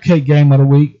cupcake game of the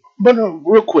week. But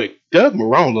real quick, Doug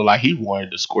Marrone looked like he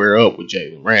wanted to square up with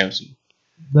Jalen Ramsey.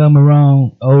 Doug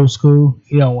Marrone, old school.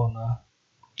 He don't want none.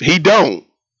 He don't.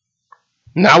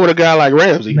 Not with a guy like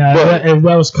Ramsey. Nah, but if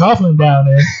that was Coughlin down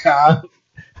there,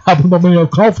 I put my money on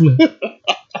Coughlin.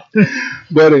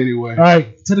 But anyway. All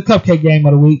right, to the cupcake game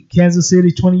of the week. Kansas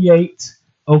City 28,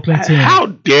 Oakland 10. How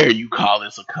dare you call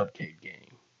this a cupcake game?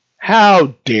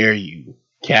 How dare you,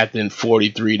 Captain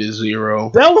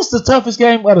 43-0? That was the toughest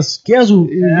game of the schedule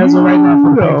as of right now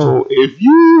for the Patriots. If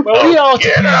you But we all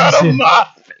get to out Kansas of City. my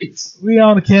face. We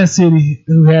on the Kansas City,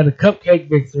 who had a cupcake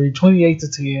victory,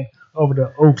 28-10 over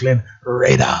the Oakland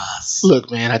Raiders.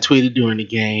 Look, man, I tweeted during the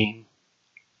game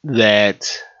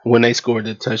that when they scored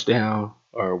the touchdown,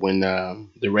 or when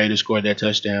the Raiders scored that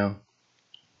touchdown,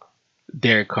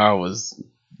 Derek Carr was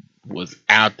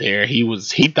out there. He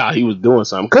thought he was doing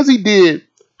something because he did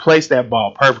place that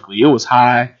ball perfectly. It was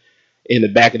high in the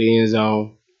back of the end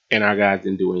zone, and our guys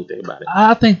didn't do anything about it.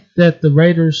 I think that the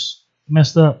Raiders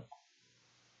messed up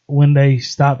when they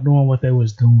stopped doing what they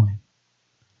was doing.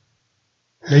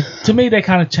 To me, they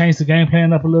kind of changed the game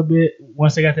plan up a little bit.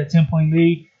 Once they got that 10-point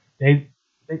lead, they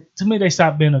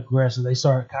stopped being aggressive. They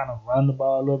started kind of running the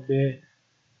ball a little bit.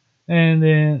 And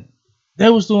then they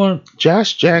was doing...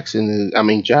 Josh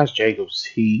Jacobs,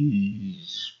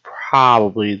 he's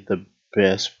probably the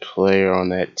best player on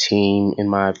that team, in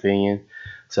my opinion.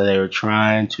 So they were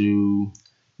trying to...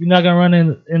 You're not going to run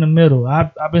in the middle.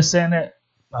 I've been saying that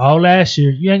all last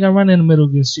year. You ain't going to run in the middle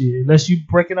this year. Unless you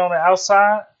break it on the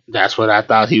outside. That's what I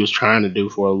thought he was trying to do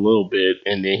for a little bit,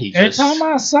 and then he Every just... time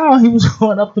I saw he was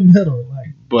going up the middle.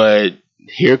 But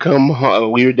here come...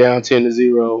 we were down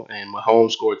 10-0, and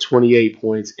Mahomes scored 28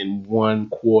 points in one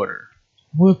quarter.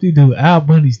 What did he do? Al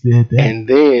Bundy's did that. And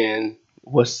then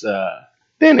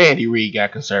then Andy Reid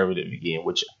got conservative again,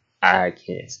 which I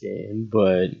can't stand.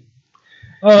 But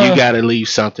you got to leave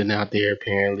something out there,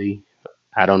 apparently.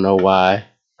 I don't know why.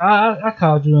 I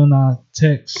called you and I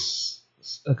text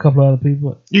a couple other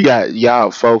people. You got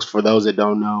y'all folks, for those that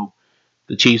don't know,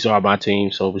 the Chiefs are my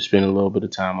team, so we're spending a little bit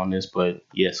of time on this, but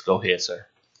yes, go ahead, sir.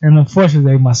 And unfortunately,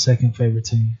 they're my second favorite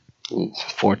team.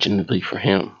 Fortunately for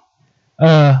him.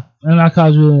 And I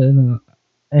called you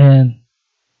and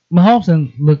Mahomes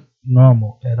didn't look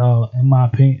normal at all, in my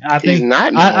opinion. I think he's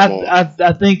not normal.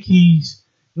 I think he's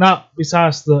not,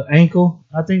 besides the ankle,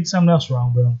 I think something else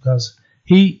wrong with him because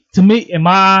he, to me, in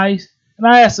my eyes, and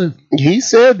I asked he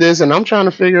said this, and I'm trying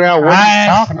to figure out what he's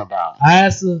talking about. I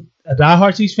asked a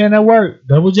diehard Chiefs fan at work,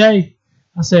 Double J.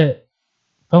 I said,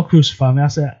 "Don't crucify me." I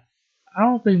said, "I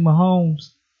don't think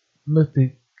Mahomes looked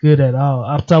good at all."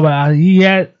 I'm talking about he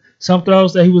had some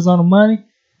throws that he was on the money.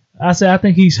 I said, "I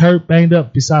think he's hurt, banged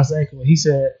up, besides the ankle." He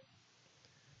said,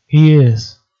 "He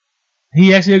is."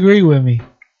 He actually agreed with me.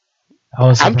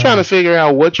 I'm trying to figure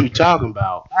out what you're talking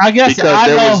about. I guess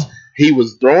because he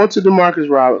was throwing to DeMarcus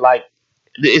Robert. Like,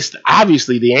 it's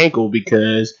obviously the ankle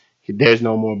because there's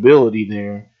no mobility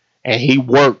there. And he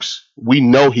works. We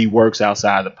know he works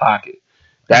outside the pocket.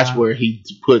 That's where he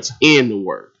puts in the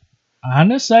work. I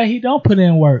didn't say he don't put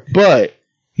in work. But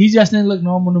he just didn't look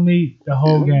normal to me the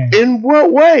whole game. In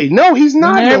what way? No, he's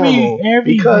not normal.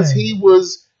 Because game. He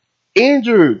was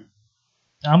injured.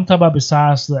 I'm talking about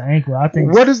besides the ankle. I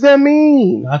think. What does that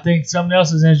mean? I think something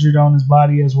else is injured on his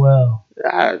body as well.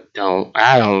 I don't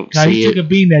now, see he it. took a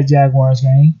beating that Jaguars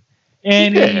game.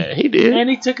 And he did. And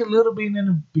he took a little beating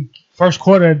in the first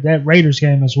quarter of that Raiders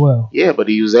game as well. Yeah, but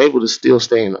he was able to still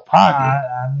stay in the pocket.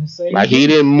 I didn't say he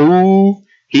didn't move.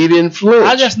 He didn't flinch.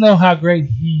 I just know how great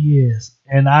he is.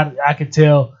 And I could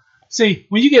tell. See,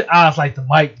 when you get eyes like the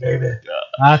mic, baby,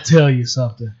 I'll tell you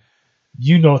something.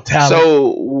 You know talent.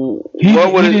 So,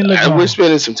 we're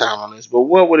spending some time on this, but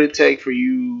what would it take for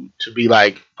you to be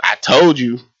like, I told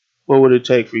you? What would it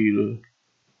take for you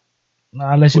to...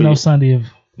 I'll let you know Sunday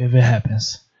if it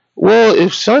happens. Well,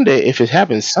 if it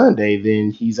happens Sunday,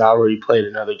 then he's already played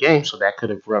another game, so that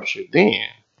could have ruptured then.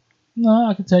 No,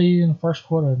 I can tell you in the first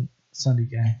quarter of Sunday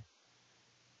game.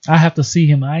 I have to see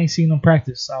him. I ain't seen him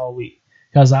practice all week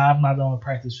because I'm not on the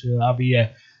practice field. I'll be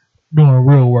doing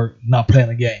real work, not playing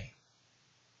a game.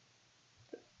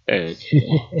 Okay.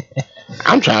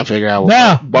 I'm trying to figure out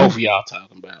Now- what both of y'all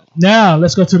talking about. Now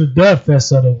let's go to the Dub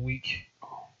Fest of the week.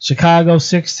 Chicago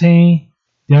 16,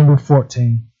 Denver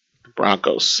 14. The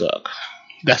Broncos suck.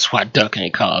 That's why Duck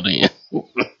ain't called in.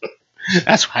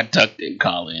 That's why Duck didn't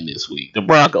call in this week. The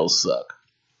Broncos suck.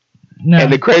 Now,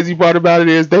 And the crazy part about it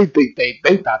is they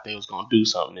thought they was gonna do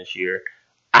something this year.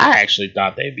 I actually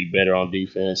thought they'd be better on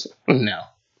defense. No.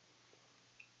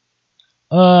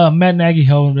 Matt Nagy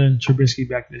holding Trubisky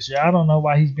back this year. I don't know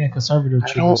why he's being conservative.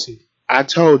 I don't- Trubisky. I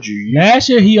told you. Last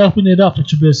year he opened it up for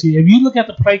Trubisky. If you look at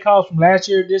the play calls from last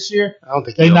year, this year, I don't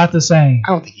think they're not the same.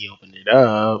 I don't think he opened it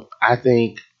up. I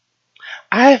think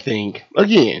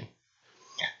again,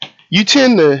 you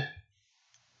tend to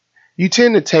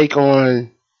take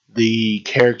on the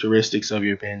characteristics of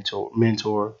your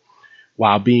mentor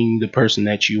while being the person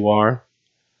that you are.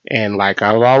 And like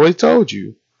I've always told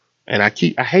you, and I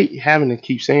hate having to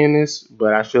keep saying this,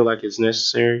 but I feel like it's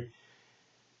necessary.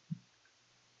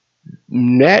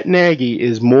 Matt Nagy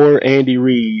is more Andy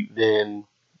Reid than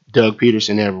Doug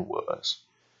Peterson ever was.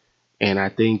 And I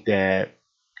think that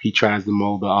he tries to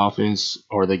mold the offense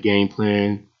or the game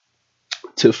plan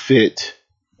to fit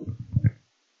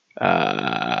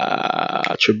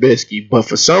Trubisky. But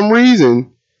for some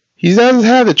reason, he doesn't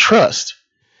have the trust.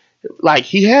 Like,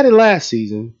 he had it last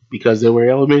season because there were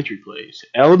elementary plays.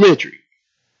 Elementary.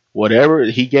 Whatever,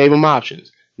 he gave him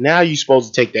options. Now you're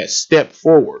supposed to take that step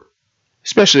forward,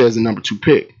 especially as a number 2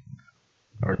 pick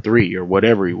or 3 or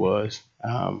whatever he was.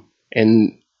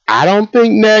 And I don't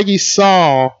think Nagy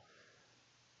saw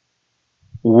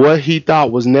what he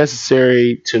thought was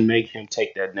necessary to make him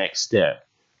take that next step.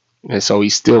 And so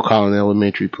he's still calling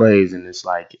elementary plays, and it's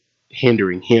like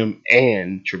hindering him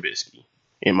and Trubisky,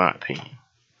 in my opinion.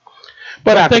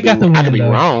 But I could be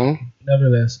wrong.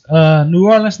 Nevertheless, New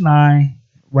Orleans 9,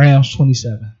 Rams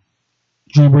 27.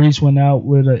 Drew Brees went out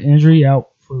with an injury, out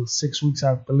for 6 weeks,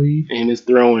 I believe. In his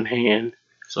throwing hand,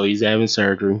 so he's having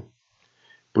surgery.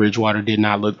 Bridgewater did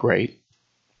not look great,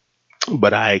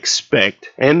 but I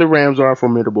expect, and the Rams are a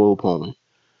formidable opponent.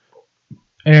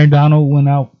 Aaron Donald went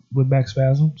out with back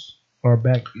spasms or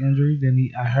back injury.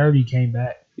 Then I heard he came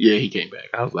back. Yeah, he came back.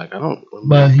 I was like, I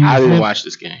didn't watch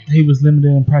this game. He was limited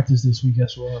in practice this week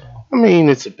as well, though. I mean,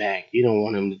 it's a back. You don't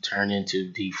want him to turn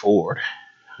into D Ford.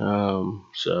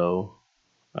 The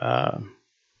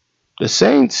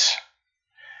Saints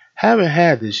haven't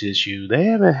had this issue. They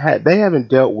haven't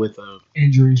dealt with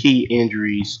key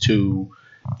injuries to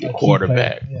the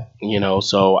quarterback. Yeah. You know,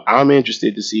 so I'm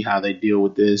interested to see how they deal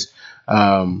with this.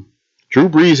 Drew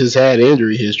Brees has had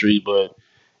injury history, but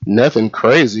nothing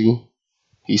crazy.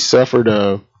 He suffered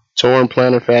a torn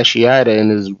plantar fasciitis in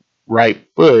his right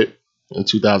foot in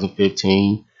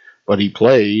 2015, but he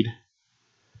played.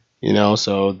 You know,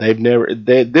 so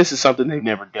this is something they've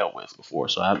never dealt with before.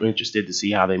 So I'm interested to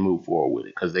see how they move forward with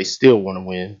it because they still want to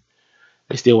win.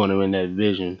 They still want to win that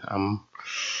division.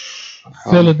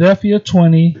 Philadelphia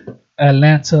 20,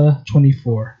 Atlanta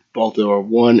 24. Both are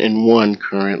 1-1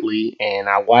 currently, and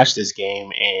I watched this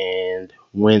game, and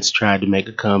Wentz tried to make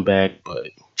a comeback, but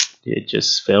it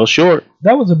just fell short.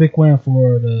 That was a big win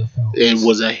for the Falcons.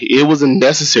 It was a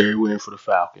necessary win for the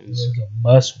Falcons. It was a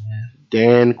must win.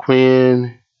 Dan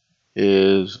Quinn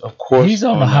is, of course, he's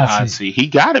on the hot seat. He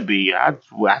got to be. I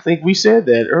think we said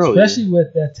that earlier. Especially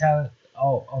with that talent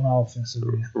on the offensive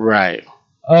end. Right.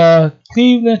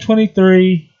 Cleveland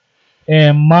 23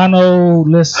 and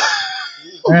mononucleosis.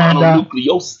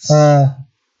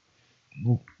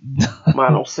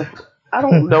 I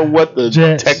don't know what the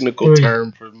technical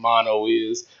term for mono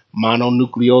is.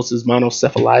 Mononucleosis,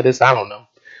 monocephalitis. I don't know.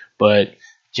 But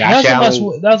Josh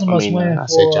Allen. That was a must win. I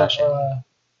said Josh Allen.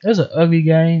 It was an ugly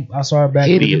game. I saw it back.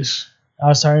 Hideous. I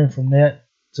was starting from net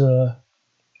to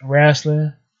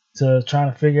wrestling to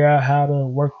trying to figure out how to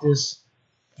work this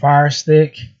fire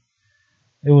stick.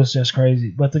 It was just crazy.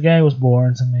 But the game was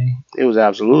boring to me. It was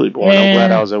absolutely boring. I'm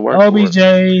glad I was at work. OBJ.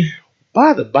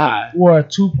 By the by. Wore a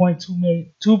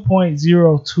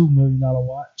 $2.02 million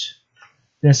watch.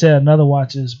 They said another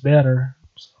watch is better.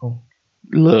 So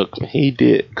look, he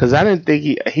did. Because I didn't think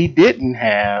he didn't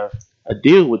have a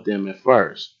deal with them at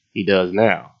first. He does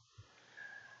now.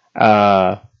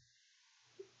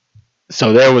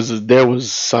 So there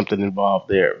was something involved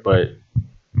there, but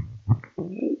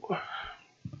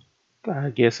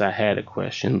I guess I had a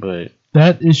question, but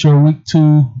that is your week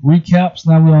 2 recaps.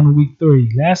 Now we're on to week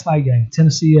 3. Last night game,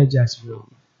 Tennessee at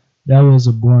Jacksonville. That was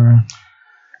a boring.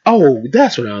 Oh,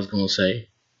 that's what I was gonna say.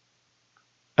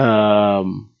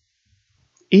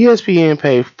 ESPN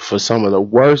paid for some of the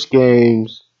worst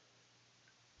games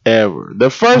ever. The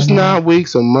first 9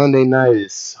 weeks of Monday night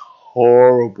is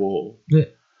horrible.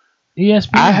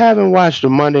 ESPN. I haven't watched a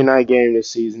Monday night game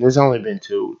this season. There's only been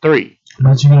 3.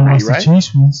 But you're gonna watch Right? the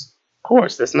Chiefs ones. Of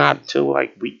course, that's not until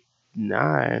like week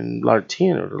 9, or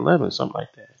 10, or 11, something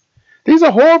like that. These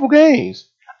are horrible games.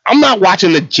 I'm not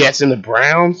watching the Jets and the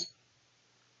Browns.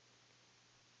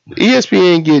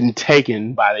 ESPN getting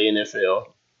taken by the NFL.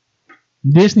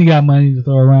 Disney got money to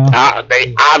throw around.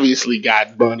 They obviously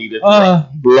got money to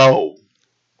blow.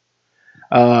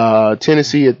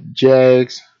 Tennessee at the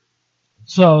Jags.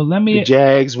 So let me. The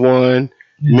Jags won.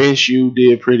 Yeah. Minshew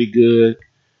did pretty good.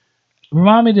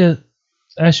 Remind me to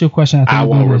ask you a question. I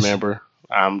won't remember.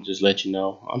 I'm just let you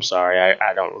know. I'm sorry.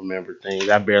 I don't remember things.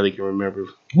 I barely can remember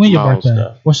when your my own birthday.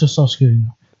 stuff. What's your social security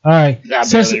number? All right. I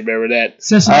barely remember that.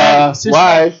 Cincinnati.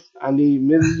 Wife, I need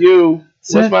Mrs. U.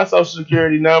 What's my social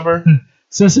security number?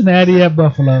 Cincinnati at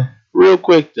Buffalo. Real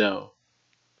quick though,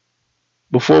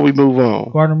 before we move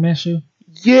on. Gardner Minshew.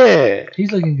 Yeah,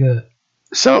 he's looking good.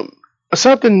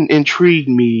 Something intrigued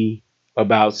me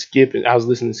about Skip. I was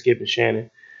listening to Skip and Shannon.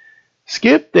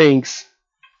 Skip thinks,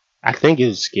 I think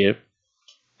it's Skip,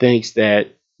 thinks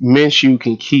that Minshew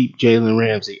can keep Jalen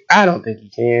Ramsey. I don't think he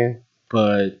can,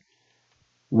 but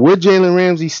would Jalen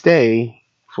Ramsey stay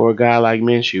for a guy like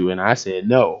Minshew? And I said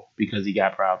no, because he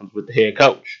got problems with the head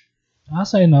coach. I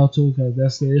say no too, because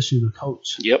that's the issue. The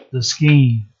coach. Yep. The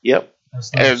scheme. Yep.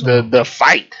 And the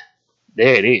fight.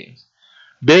 There it is.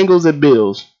 Bengals at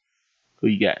Bills. Who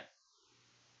you got?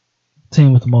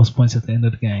 Team with the most points at the end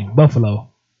of the game. Buffalo.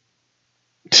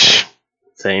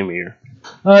 Same here.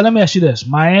 Let me ask you this: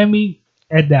 Miami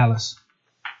at Dallas.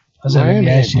 Miami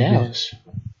at Dallas.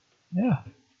 Yeah.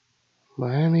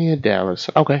 Miami at Dallas.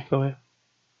 Okay, go ahead.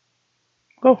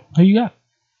 Go. Who you got?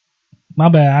 My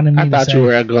bad. I didn't mean I thought you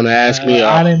were going to ask me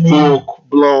a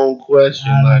full-blown question.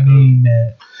 I didn't mean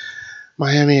that.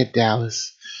 Miami at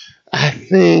Dallas. I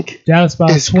think Dallas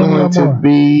by it's 20 going or to more.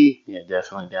 be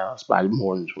definitely Dallas by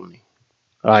more than 20.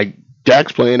 Like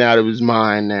Dak's playing out of his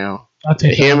mind now. I'll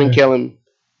take him and Kellen.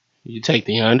 You take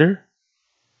the under?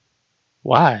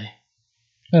 Why?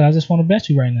 I just want to bet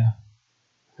you right now.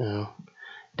 No.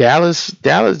 Dallas.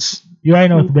 You already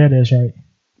know what the bet is, right?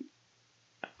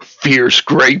 Fear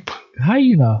scrape. How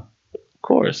you know? Of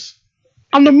course.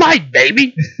 I'm the mic,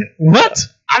 baby. What?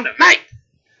 I'm the mic.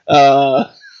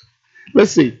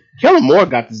 Let's see. Kellen Moore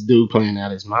got this dude playing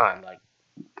out his mind. Like,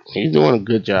 he's doing a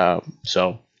good job.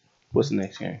 So, what's the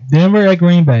next game? Denver at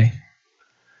Green Bay.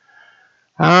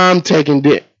 I'm taking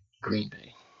Green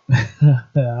Bay.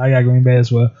 I got Green Bay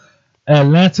as well.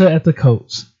 Atlanta at the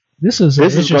Colts. This is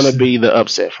going to be the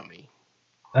upset for me.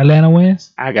 Atlanta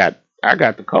wins. I got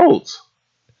the Colts.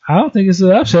 I don't think it's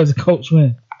an upset if the Colts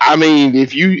win. I mean,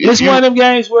 it's one of them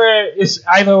games where it's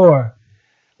either or.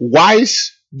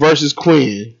 Weiss versus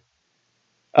Quinn.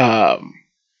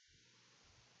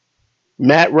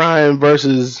 Matt Ryan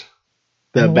versus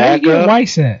the backup. Where you get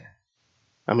Weiss at?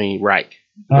 I mean, Reich.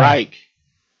 Reich.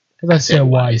 I said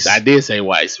Weiss. I did say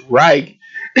Weiss. Reich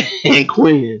and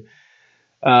Quinn.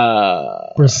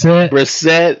 Brissett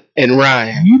and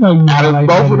Ryan. You know, out of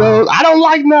both of those, I don't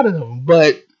like none of them,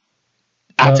 but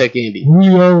I'll take Indy.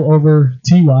 Rio over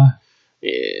Ty.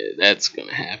 Yeah, that's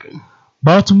gonna happen.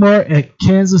 Baltimore at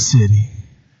Kansas City.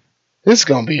 This is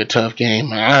gonna be a tough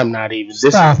game. I'm not even. This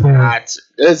is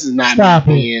not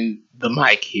me being the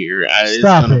mic here. It's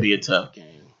gonna be a tough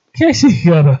game. Casey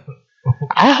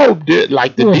I hope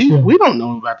that we don't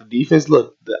know about the defense.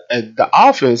 Look, the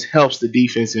offense helps the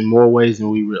defense in more ways than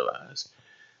we realize.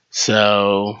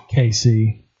 So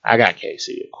KC. I got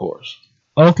KC, of course.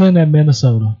 Oakland at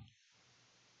Minnesota.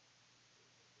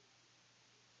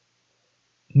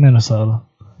 Minnesota.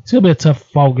 It's gonna be a tough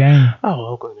fall game. Oh,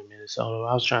 Oakland and Minnesota.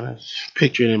 I was trying to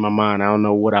picture it in my mind. I don't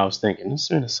know what I was thinking. It's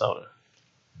Minnesota.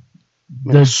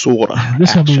 This is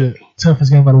gonna be the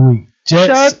toughest game of the week.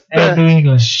 Jets at New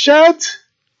England. Shut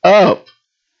up.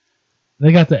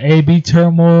 They got the AB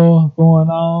turmoil going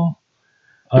on.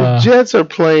 The Jets are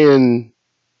playing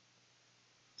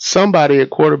somebody at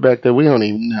quarterback that we don't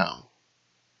even know.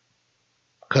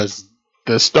 Because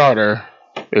the starter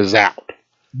is out.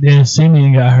 Then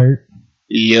Simeon got hurt.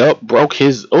 Yep, broke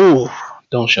his. Oh,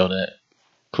 don't show that,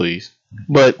 please.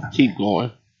 But keep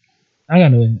going. I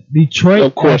got New England. Detroit.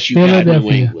 Of course, you got New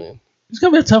England. It's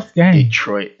gonna be a tough game.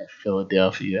 Detroit at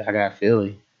Philadelphia. I got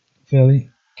Philly.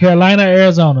 Carolina,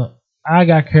 Arizona. I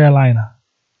got Carolina.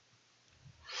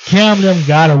 Cam them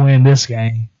gotta win this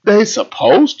game. They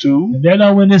supposed to. If they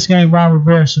don't win this game, Ron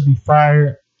Rivera should be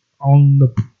fired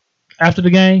after the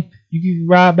game. You can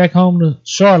ride back home to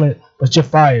Charlotte, but you're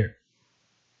fired.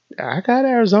 I got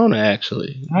Arizona,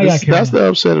 actually. That's the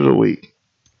upset of the week.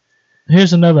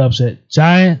 Here's another upset.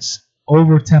 Giants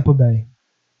over Tampa Bay.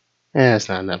 Yeah, it's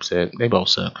not an upset. They both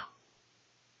suck.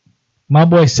 My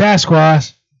boy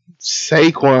Sasquatch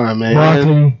Saquon, man.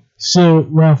 Barkley should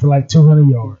run for like 200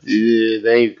 yards. Yeah,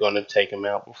 they ain't gonna take him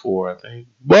out before, I think.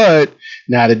 But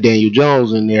now that Daniel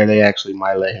Jones in there, they actually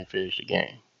might let him finish the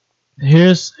game.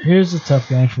 Here's a tough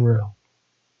game for real.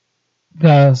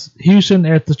 Because Houston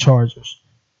at the Chargers.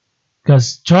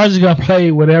 Because Chargers gonna play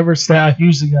whatever style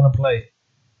Houston gonna play.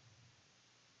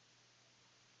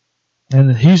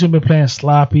 And Houston been playing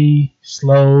sloppy,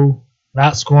 slow,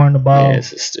 not scoring the ball. Yeah,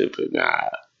 it's stupid. Nah.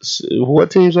 So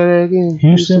what teams are they again?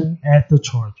 Houston at the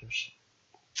Chargers.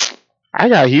 I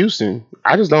got Houston.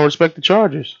 I just don't respect the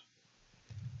Chargers.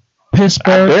 I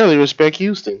Pittsburgh. barely respect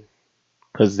Houston.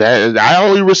 Because I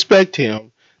only respect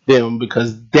them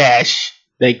because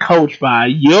they coached by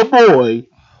your boy.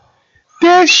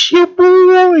 That's your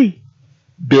boy.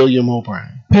 Billiam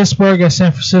O'Brien. Pittsburgh at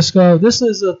San Francisco. This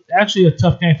is actually a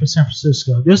tough game for San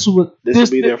Francisco. This will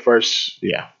be their first.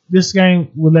 Yeah. This game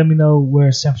will let me know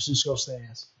where San Francisco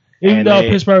stands. Even though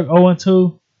Pittsburgh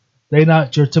 0-2, they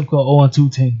not your typical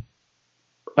 0-2 team.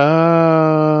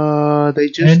 They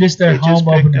just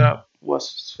picked up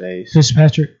what's his face?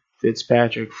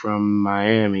 Fitzpatrick from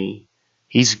Miami.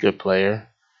 He's a good player.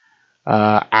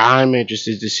 I'm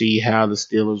interested to see how the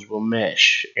Steelers will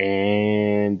mesh,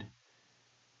 and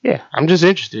yeah, I'm just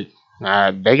interested.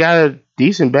 They got a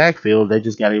decent backfield. They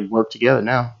just got to work together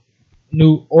now.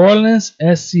 New Orleans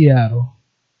at Seattle.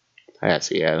 I got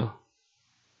Seattle.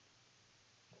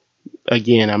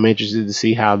 Again, I'm interested to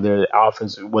see how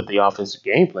what the offensive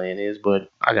game plan is, but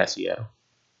I got Seattle.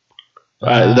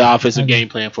 The offensive game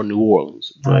plan for New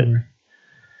Orleans. But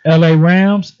LA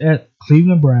Rams at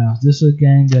Cleveland Browns. This is a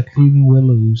game that Cleveland will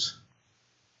lose.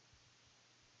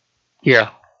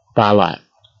 Yeah, by a lot.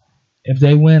 If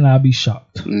they win, I'll be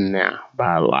shocked. Nah,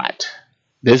 by a lot.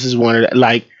 This is one of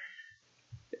the,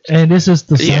 and this is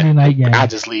the Sunday night game. I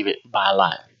just leave it by a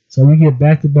lot. So we get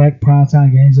back-to-back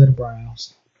primetime games of the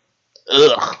Browns.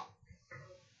 Ugh.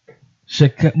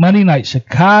 Monday night,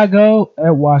 Chicago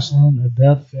at Washington, a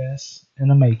Death Fest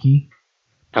in a Makey.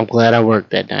 I'm glad I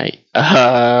worked that night.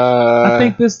 I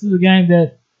think this is the game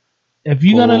that if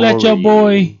you're gonna let your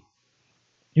boy,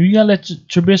 if you're gonna let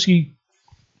Trubisky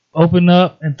open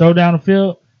up and throw down the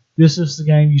field, this is the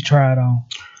game you try it on.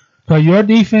 So your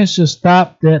defense should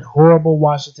stop that horrible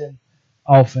Washington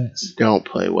offense. Don't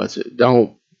play.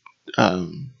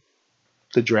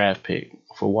 The draft pick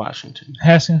for Washington.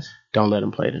 Haskins. Don't let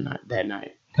him play that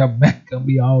night. Come back, gonna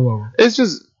be all over. It's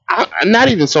just not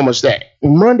even so much that.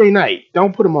 Monday night,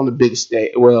 don't put him on the biggest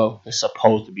stage. Well, it's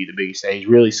supposed to be the biggest stage.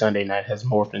 Really, Sunday night has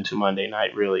morphed into Monday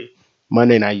night, really.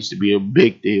 Monday night used to be a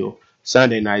big deal.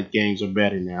 Sunday night games are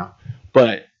better now.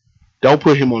 But don't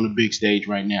put him on the big stage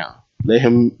right now. Let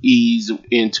him ease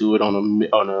into it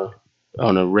on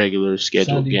a regular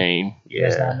scheduled game. Yeah.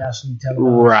 That's not nationally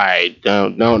televised. Right.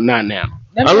 No, not now.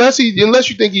 Unless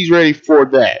you think he's ready for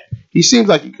that. He seems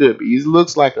like he could be. He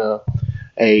looks like a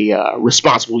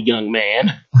responsible young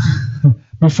man.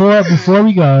 Before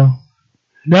we go,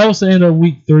 that was the end of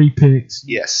week 3 picks.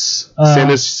 Yes.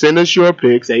 Send us your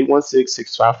picks,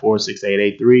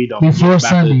 816-654-6883. Don't before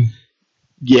Sunday.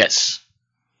 Yes.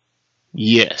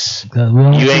 You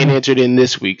ain't entered in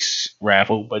this week's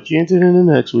raffle, but you entered in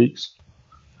the next week's.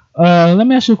 Let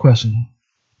me ask you a question.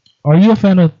 Are you a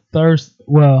fan of Thursday?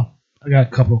 Well, I got a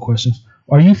couple of questions.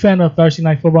 Are you a fan of Thursday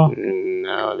night football?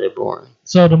 No, they're boring.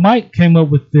 So the Mike came up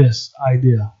with this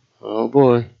idea. Oh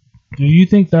boy. Do you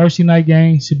think Thursday night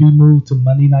games should be moved to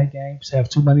Monday night games? Have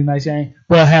 2 Monday night games,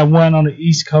 but have one on the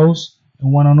East Coast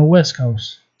and one on the West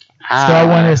Coast. Start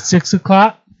one at 6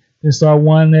 o'clock, then start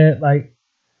one at like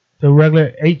the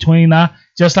regular 8:29,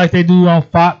 just like they do on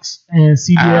Fox and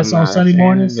CBS on Sunday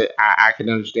mornings. I can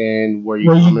understand where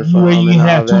you're coming from. Where you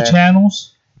have 2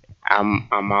 channels.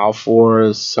 I'm all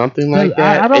for something like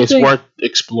that. It's worth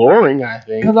exploring, I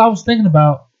think. Because I was thinking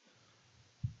about.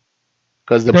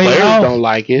 Because the players don't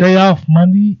like it. They off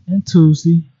Monday and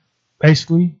Tuesday,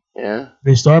 basically. Yeah.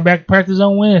 They start back practice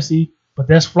on Wednesday, but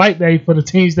that's flight day for the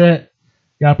teams that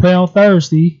got to play on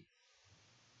Thursday.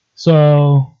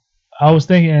 So I was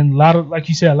thinking, like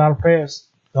you said, a lot of players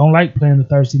don't like playing the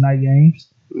Thursday night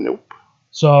games. Nope.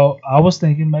 So I was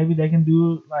thinking maybe they can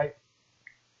do it like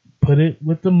put it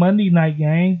with the Monday night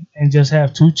game and just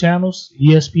have 2 channels,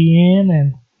 ESPN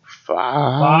and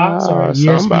Fox or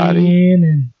ESPN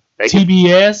and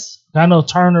TBS. I know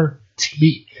Turner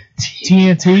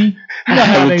TNT. I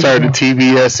haven't turned to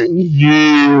TBS in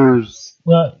years.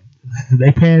 Well,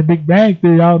 they paying Big Bang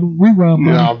Theory all the rerun.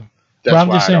 No, that's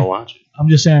why I don't watch it. I'm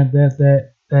just saying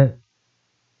that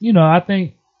I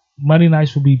think Monday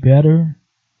nights will be better,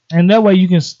 and that way you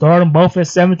can start them both at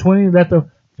 7:20 and let the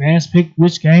fans pick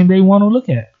which game they want to look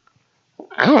at.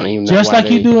 I don't even know. Just why like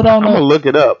they, you do it on I'm gonna the, look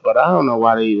it up, but I don't know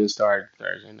why they even started the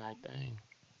Thursday night thing.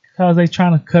 because they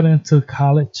trying to cut into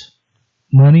college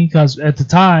money. Because at the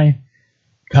time,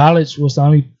 college was the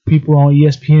only people on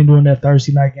ESPN doing that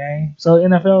Thursday night game. So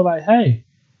NFL like, hey,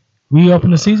 we open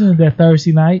the season that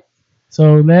Thursday night.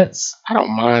 So let's. I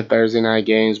don't mind Thursday night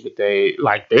games, but they're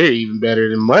even better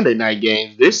than Monday night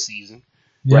games this season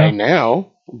right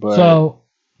now. But So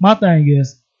my thing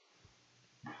is,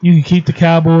 you can keep the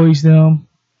Cowboys them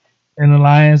and the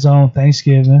Lions on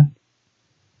Thanksgiving.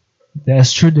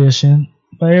 That's tradition.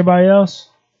 But everybody else,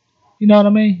 you know what I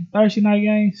mean? Thursday night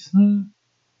games,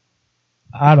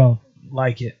 I don't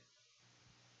like it.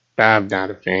 I'm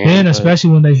not a fan. And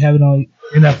especially when they have it on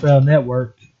NFL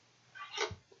Network.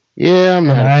 Yeah, I'm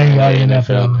not a I ain't fan got of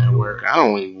NFL NFL Network. I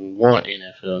don't even want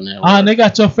NFL Network. They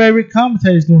got your favorite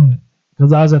commentators doing it.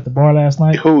 Because I was at the bar last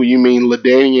night. Who, you mean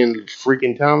LaDainian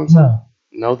freaking Tomlinson? No.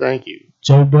 No, thank you.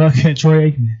 Joe Buck and Troy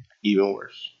Aikman. Even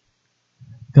worse.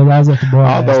 Because I was at the bar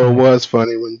last Although it night. was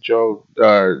funny when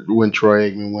when Troy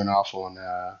Aikman went off on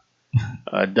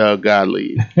Doug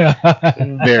Gottlieb.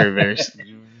 Very, very,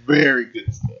 very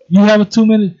good stuff. You have a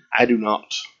 2-minute? I do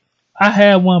not. I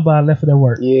had one, but I left it at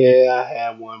work. Yeah, I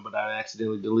had one, but I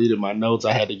accidentally deleted my notes.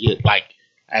 I had to get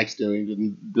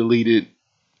accidentally deleted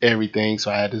everything,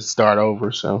 so I had to start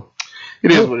over. So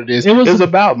it is what it is.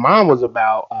 Mine was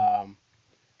about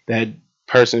that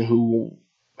person who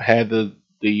had the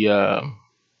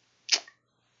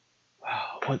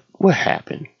what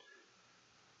happened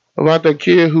about the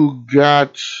kid who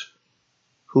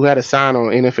had a sign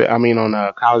on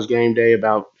on college game day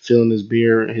about filling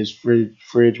his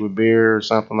fridge with beer or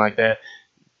something like that.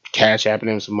 Cash Apping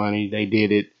him some money. They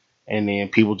did it, and then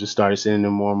people just started sending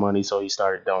him more money, so he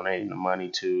started donating the money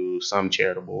to some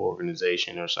charitable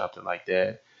organization or something like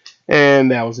that.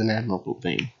 And that was an admirable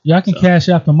thing. Y'all can cash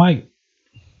out the mic.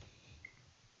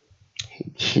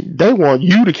 They want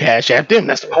you to cash app them.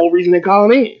 That's the whole reason they're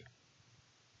calling in.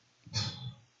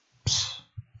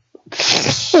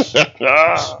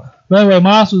 But anyway,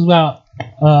 mine was about,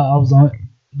 I was on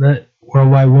the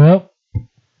World Wide Web,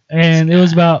 and it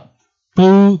was about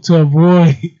food to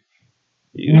avoid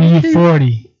when you're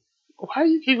 40. Why do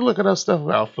you keep looking up stuff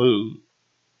about food?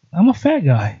 I'm a fat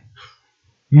guy.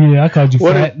 Yeah, I called you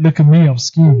fat. Look at me, I'm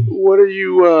skinny. What are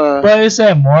you? But it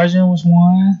said margarine was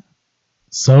one.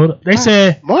 Soda. They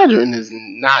said margarine is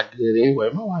not good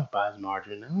anyway. My wife buys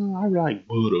margarine. I like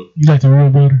Buddha. You like the real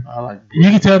butter? I like Buddha.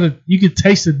 You can tell you can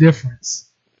taste the difference.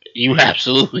 You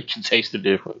absolutely can taste the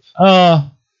difference.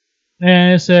 And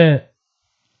it said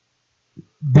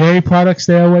dairy products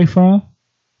stay away from.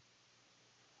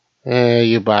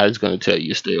 Your body's gonna tell you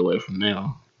to stay away from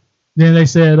them. Then they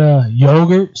said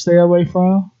yogurt stay away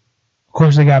from. Of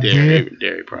course they got beer.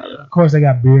 Dairy product. Of course they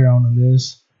got beer on the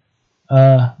list.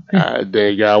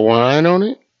 They got wine on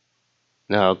it?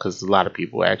 No, because a lot of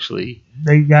people actually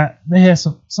they had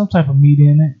some type of meat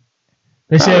in it.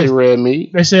 They probably said red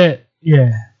meat. They said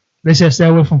stay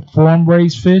away from farm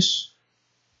raised fish.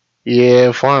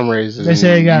 Yeah, farm raised. They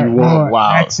said it got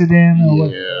accident or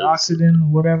oxidant or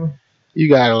whatever. You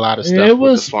got a lot of stuff. It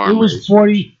was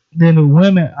 40. Fish. Then the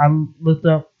women I looked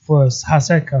up for hot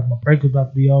set cup. My break was about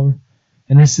to be over,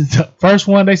 and this is the first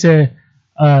one. They said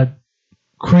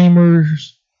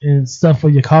creamers and stuff for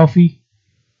your coffee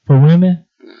for women.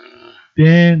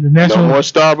 Then the next one, no more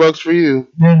Starbucks for you.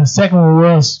 Then the second one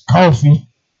was coffee.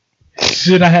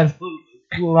 Then I had to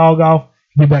log off,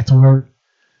 get back to work.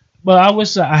 But I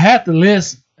wish I had the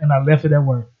list and I left it at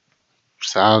work.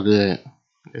 It's all good.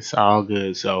 It's all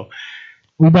good. So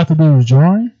we about to do a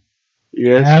drawing.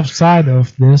 Yes. Outside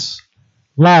of this,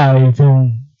 live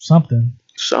on something.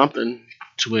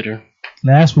 Twitter.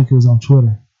 Last week it was on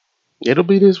Twitter. It'll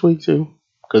be this week too,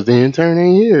 because the intern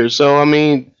ain't here. So I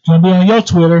mean, it's gonna be on your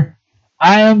Twitter.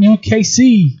 I am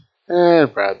UKC. It'll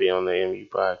probably be on the MU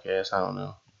podcast. I don't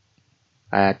know.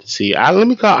 I have to see. I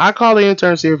call the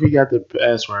intern, see if he got the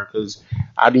password, because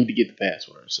I need to get the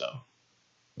password. So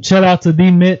shout out to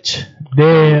D Mitch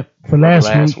Deb for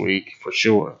last week for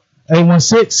sure.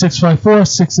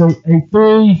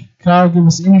 816-654-6883. Call, give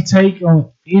us any take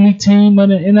on any team in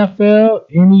the NFL,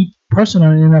 any person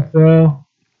in the NFL.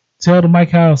 Tell the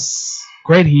Mike how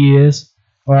great he is,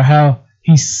 or how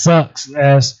he sucks,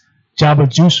 as Jabba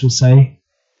Juice would say.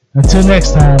 Until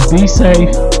next time, be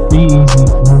safe, be easy,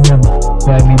 remember,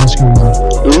 bad meat is crazy.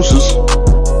 Deuces.